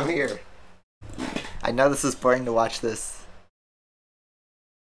 come here. I know this is boring to watch this.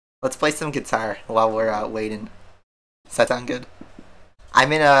 Let's play some guitar while we're waiting. Does that sound good?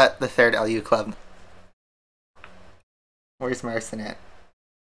 I'm in the 3rd LU club. Where's Marcin at?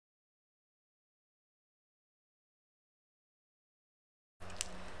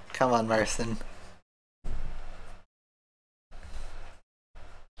 Come on, Marcin.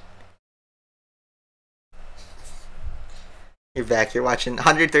 You're back. You're watching.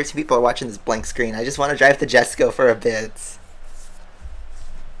 113 people are watching this blank screen. I just want to drive to Jesko for a bit.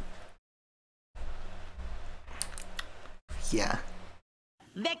 Yeah.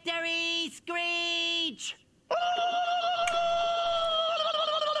 Victory Screech!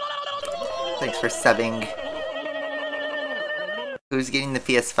 Thanks for subbing. Who's getting the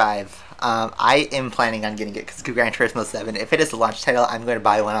PS5? I am planning on getting it because Gran Turismo 7. If it is a launch title, I'm going to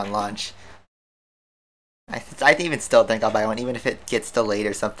buy one on launch. I even still think I'll buy one, even if it gets delayed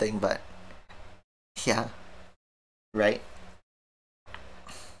or something, but yeah. Right?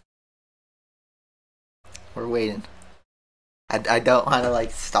 We're waiting. I don't want to,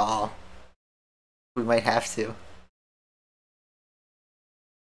 like, stall. We might have to.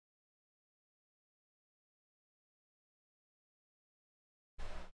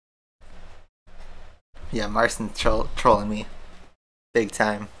 Yeah, Marcin's trolling me. Big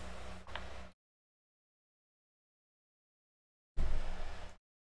time.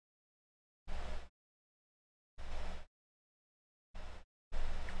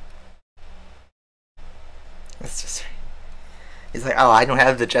 It's just... He's like, oh, I don't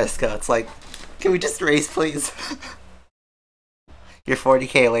have the Jesko. It's like, can we just race, please? You're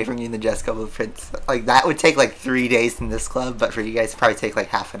 40k away from getting the Jesko blueprints. Like, that would take like 3 days in this club, but for you guys, it'd probably take like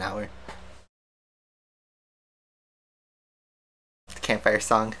half an hour. The campfire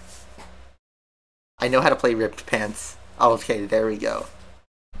song. I know how to play Ripped Pants. Oh, okay, there we go.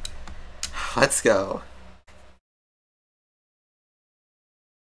 Let's go.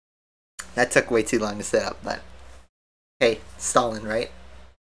 That took way too long to set up, but... Hey, Stalin, right?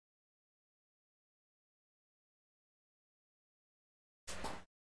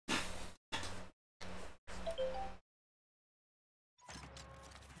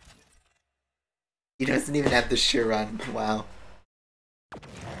 He doesn't even have the sheer run. Wow.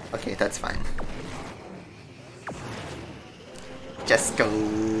 Okay, that's fine. Jesko.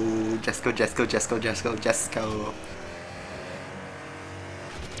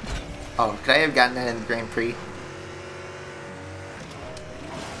 Oh, could I have gotten that in the Grand Prix?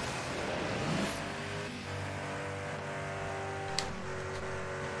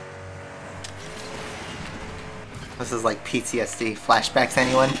 This is like PTSD. Flashbacks,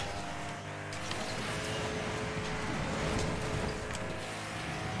 anyone?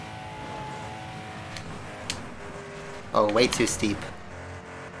 Oh, way too steep.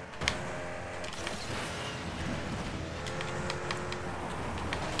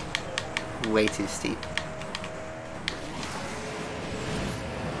 Way too steep.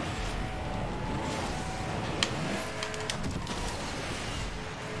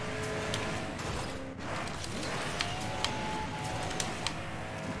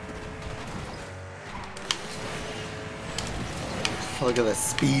 Look at the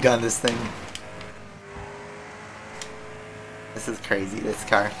speed on this thing. This is crazy, this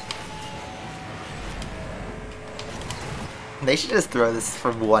car. They should just throw this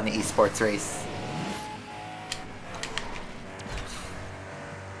for one esports race.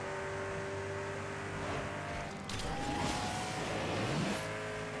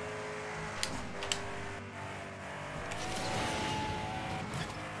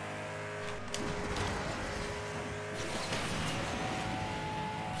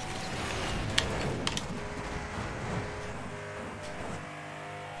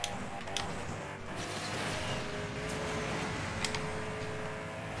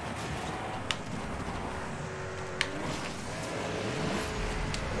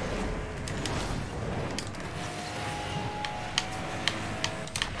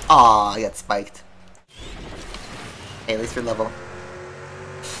 Aw, I got spiked. Hey, at least we're level.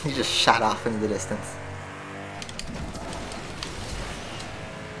 He just shot off into the distance.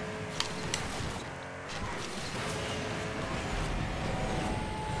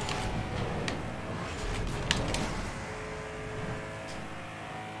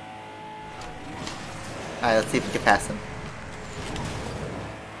 Alright, let's see if we can pass him.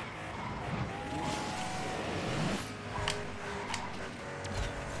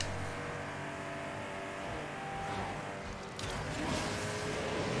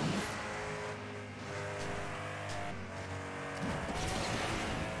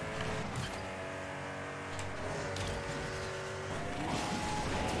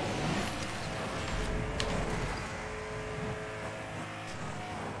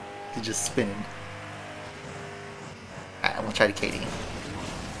 He's just spinning. Alright, we'll try to Katie.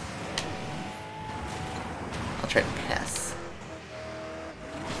 I'll try to pass.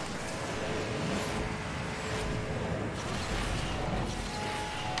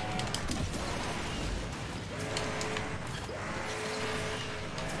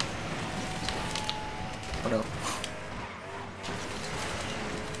 Oh no.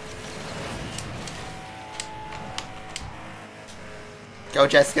 Go,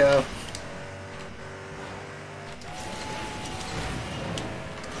 Jesko!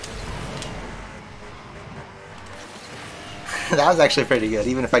 That was actually pretty good,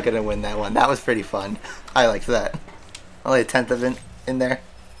 even if I couldn't win that one. That was pretty fun. I liked that. Only a 10th of it in there.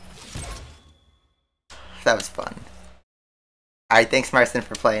 That was fun. Alright, thanks Marston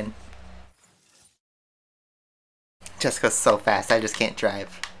for playing. Jesko's so fast, I just can't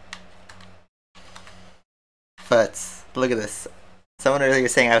drive. But, look at this. Someone earlier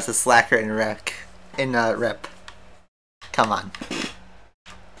was saying I was a slacker in rep. Come on.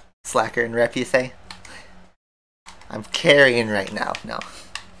 Slacker in rep, you say? I'm carrying right now. No.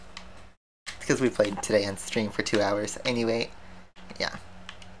 It's because we played today on stream for 2 hours. Anyway, yeah.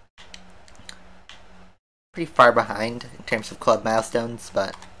 Pretty far behind in terms of club milestones,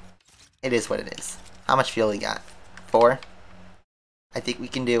 but it is what it is. How much fuel we got? 4? I think we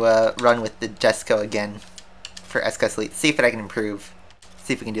can do a run with the Jesko again for SK Elite. See if I can improve.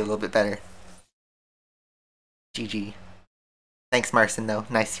 See if we can do a little bit better. GG. Thanks Marston though.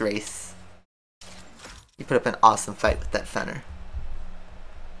 Nice race. You put up an awesome fight with that Fenner.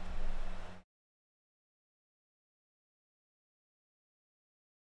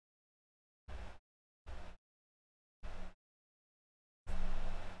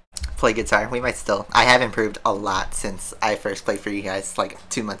 Play guitar. We might still. I have improved a lot since I first played for you guys like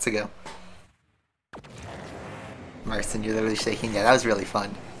 2 months ago. Marston, you're literally shaking. Yeah, that was really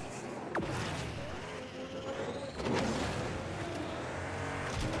fun.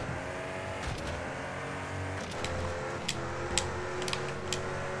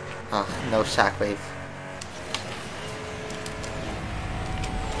 Oh, no shockwave.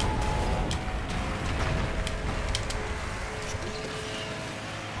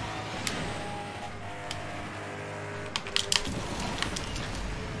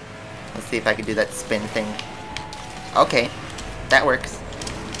 Let's see if I can do that spin thing. Okay, that works.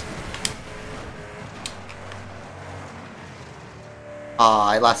 Oh,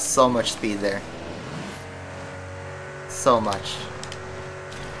 I lost so much speed there. So much.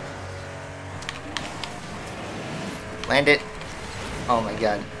 Land it. Oh my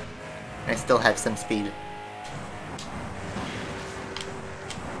god. I still have some speed.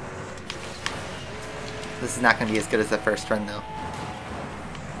 This is not going to be as good as the first run though.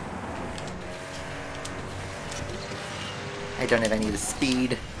 I don't have any of the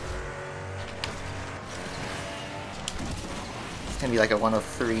speed. It's going to be like a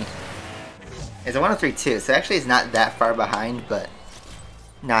 103. It's a 103 too, so actually it's not that far behind, but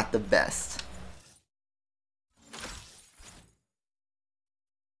not the best.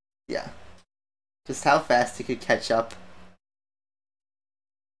 Yeah. Just how fast he could catch up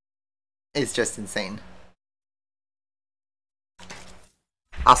is just insane.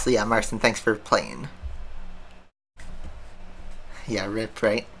 Also, yeah, Marston, thanks for playing. Yeah, rip,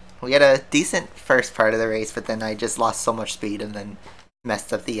 right? We had a decent first part of the race, but then I just lost so much speed and then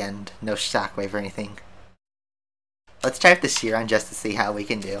messed up the end. No shockwave or anything. Let's try with the Sian just to see how we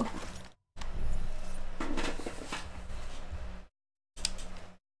can do.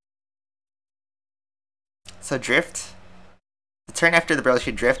 So drift. The turn after the barrel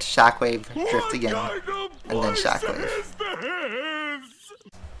should drift, shockwave, drift again, and then shockwave.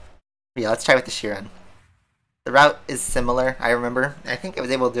 Yeah, let's try with the Sian. The route is similar, I remember. I think I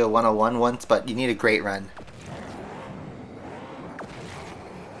was able to do a 101 once, but you need a great run.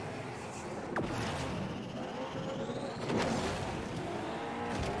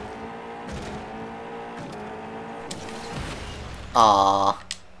 Aww.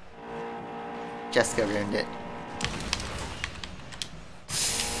 Jesko ruined it.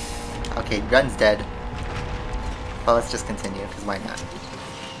 Okay, run's dead. Well, let's just continue, because why not?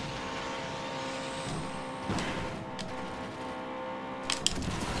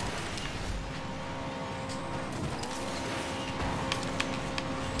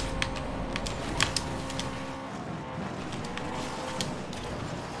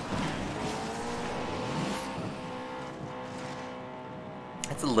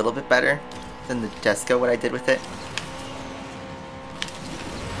 It's a little bit better than the Jesko, what I did with it.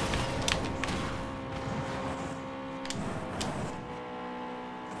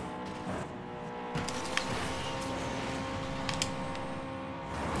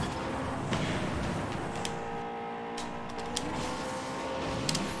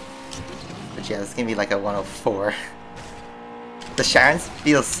 Yeah, this is gonna be like a 104. The Shirons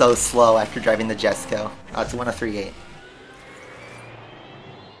feel so slow after driving the Jesko. Oh, it's a 103.8.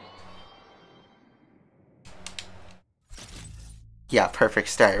 Yeah, perfect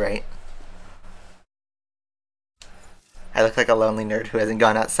start, right? I look like a lonely nerd who hasn't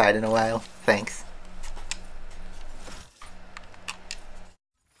gone outside in a while. Thanks.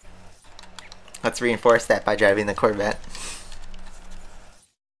 Let's reinforce that by driving the Corvette.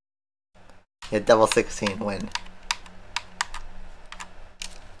 Yeah, double 16 win.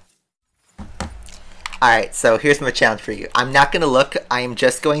 Alright, so here's my challenge for you. I'm not going to look. I am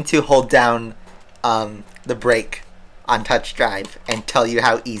just going to hold down the brake on touch drive and tell you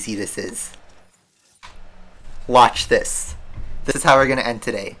how easy this is. Watch this. This is how we're going to end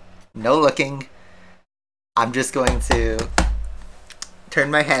today. No looking. I'm just going to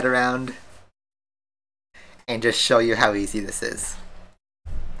turn my head around and just show you how easy this is.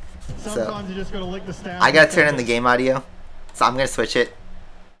 Sometimes you just gotta lick the stamp. I gotta turn on the game audio, so I'm gonna switch it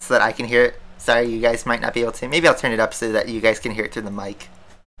so that I can hear it. Sorry, you guys might not be able to. Maybe I'll turn it up so that you guys can hear it through the mic.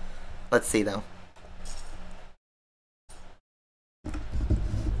 Let's see though.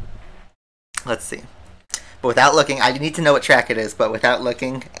 Let's see. But without looking, I need to know what track it is, but without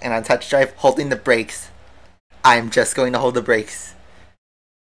looking, and on touch drive, holding the brakes, I'm just going to hold the brakes,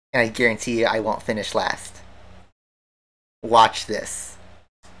 and I guarantee you I won't finish last. Watch this.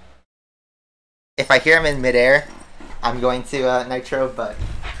 If I hear him in midair, I'm going to nitro, but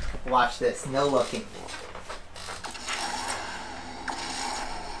watch this. No looking.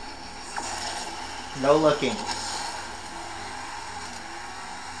 No looking.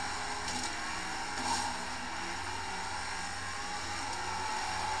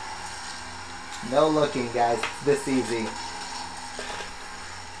 No looking, guys. It's this easy.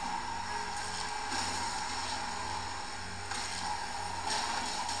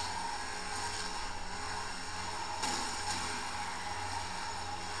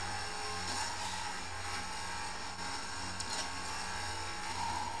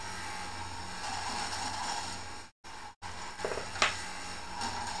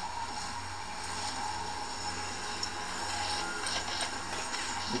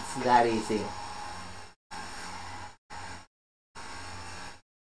 It's that easy.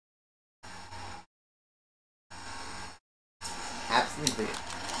 Absolutely.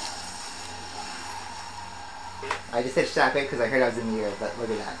 I just hit stop it because I heard I was in the air, but look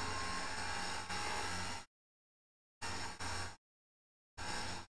at that.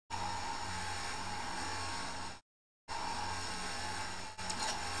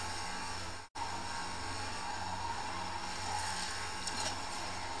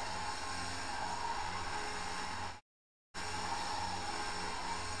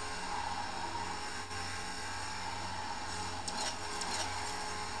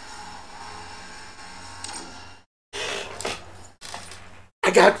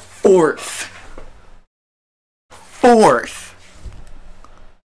 I got fourth. Fourth.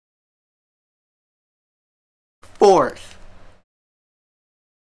 Fourth.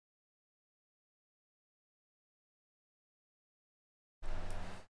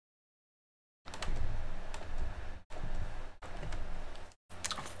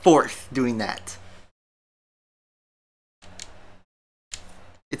 Fourth doing that.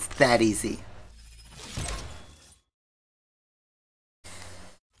 It's that easy.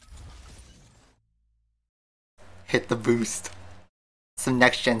 Hit the boost. Some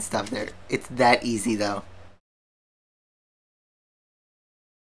next gen stuff there. It's that easy though.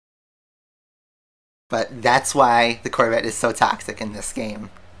 But that's why the Corvette is so toxic in this game.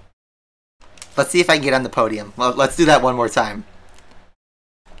 Let's see if I can get on the podium. Well, let's do that one more time.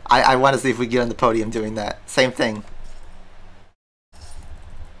 I want to see if we get on the podium doing that. Same thing.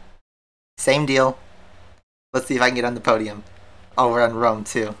 Same deal. Let's see if I can get on the podium. Oh, we're on Rome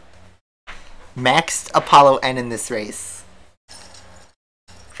too. Maxed Apollo N in this race.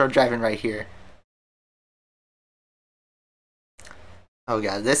 So I'm driving right here. Oh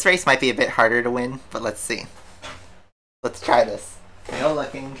god, this race might be a bit harder to win, but let's see. Let's try this. No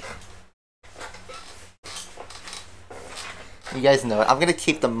looking. You guys know it. I'm gonna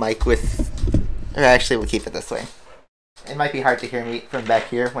keep the mic with... Or actually, we'll keep it this way. It might be hard to hear me from back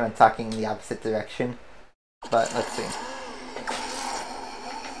here when I'm talking in the opposite direction. But let's see.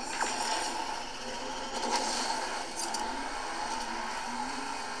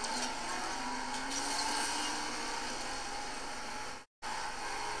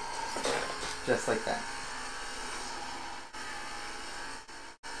 Just like that.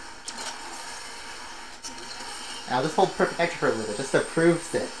 I'll just hold perfect action for a little bit, just to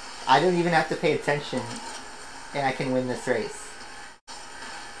prove it. I don't even have to pay attention, and I can win this race.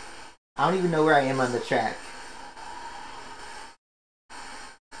 I don't even know where I am on the track.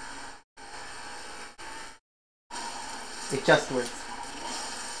 It just works.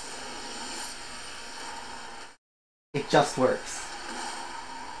 It just works.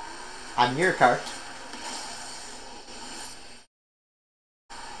 I'm near a car.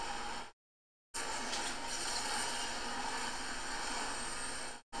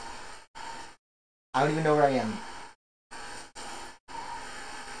 I don't even know where I am.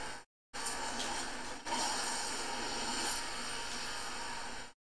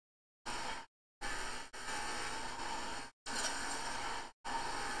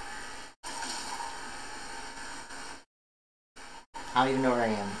 I don't even know where I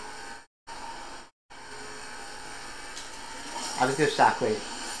am. I'll just go shockwave.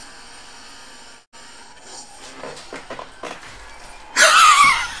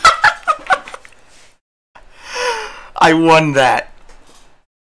 I won that.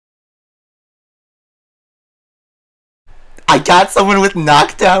 I got someone with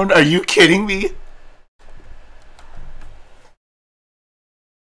knockdown? Are you kidding me?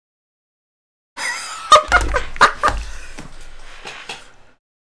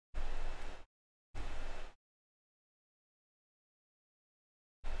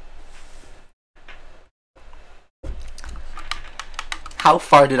 How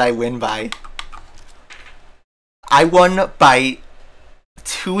far did I win by? I won by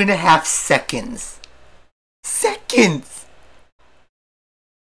 2.5 seconds. Seconds!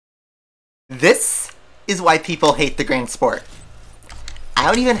 This is why people hate the Grand Sport. I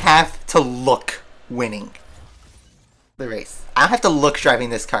don't even have to look winning the race. I don't have to look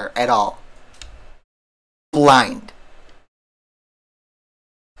driving this car at all. Blind.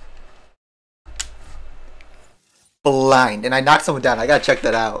 Blind. And I knocked someone down. I gotta check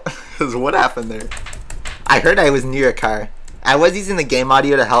that out. Because what happened there? I heard I was near a car. I was using the game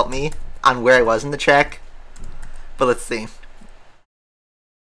audio to help me on where I was in the track. But let's see.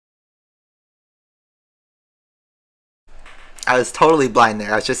 I was totally blind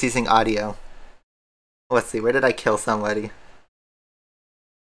there. I was just using audio. Let's see. Where did I kill somebody?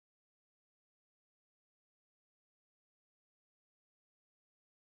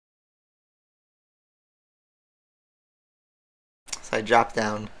 So I dropped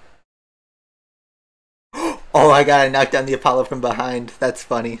down. Oh my god, I knocked down the Apollo from behind. That's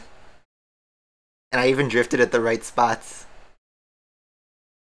funny. And I even drifted at the right spots.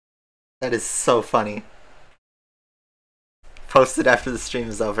 That is so funny. Post it after the stream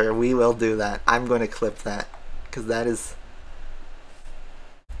is over. We will do that. I'm going to clip that. Because that is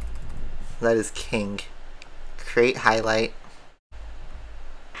king. Create highlight.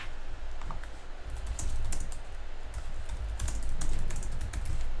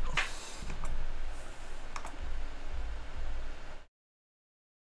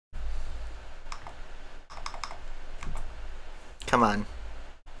 Come on.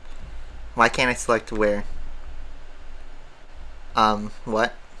 Why can't I select where?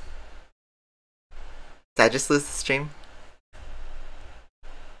 What? Did I just lose the stream?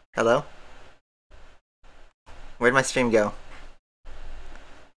 Hello? Where'd my stream go?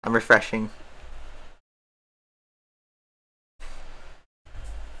 I'm refreshing.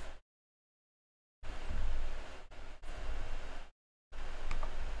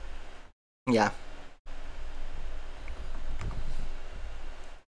 Yeah.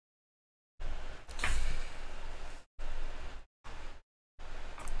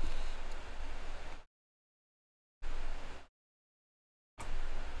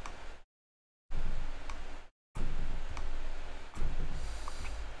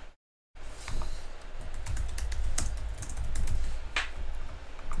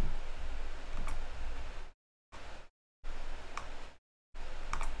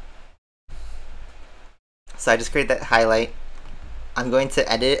 So I just created that highlight. I'm going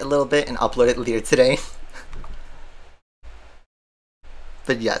to edit it a little bit and upload it later today.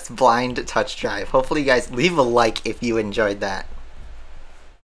 But yes, blind touch drive. Hopefully you guys leave a like if you enjoyed that.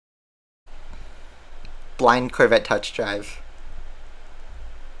 Blind Corvette touch drive.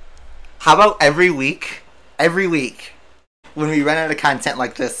 How about every week, when we run out of content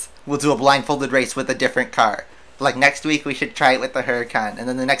like this, we'll do a blindfolded race with a different car. Like next week we should try it with the Huracan, and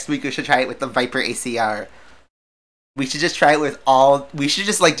then the next week we should try it with the Viper ACR. We should just try it with all... We should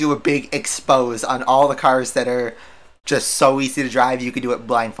just like do a big expose on all the cars that are just so easy to drive you could do it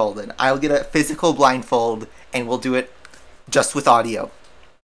blindfolded. I'll get a physical blindfold and we'll do it just with audio.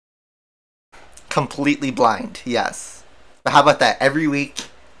 Completely blind, yes. But how about that? Every week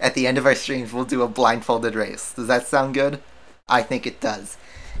at the end of our streams we'll do a blindfolded race. Does that sound good? I think it does.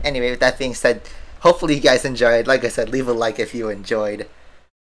 Anyway, with that being said, hopefully you guys enjoyed. Like I said, leave a like if you enjoyed.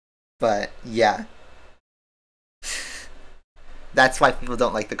 But yeah, that's why people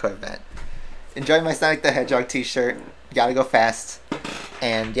don't like the Corvette. Enjoy my Sonic the Hedgehog t-shirt. Gotta go fast.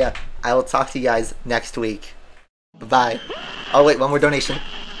 And yeah, I will talk to you guys next week. Bye-bye. Oh wait, one more donation.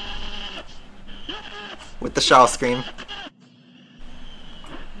 With the shawl scream.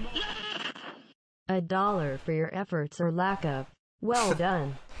 $1 for your efforts or lack of. Well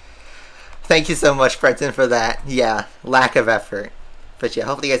done. Thank you so much, Brenton, for that. Yeah, lack of effort. But yeah,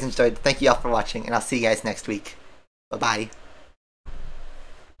 hopefully you guys enjoyed. Thank you all for watching, and I'll see you guys next week. Bye-bye.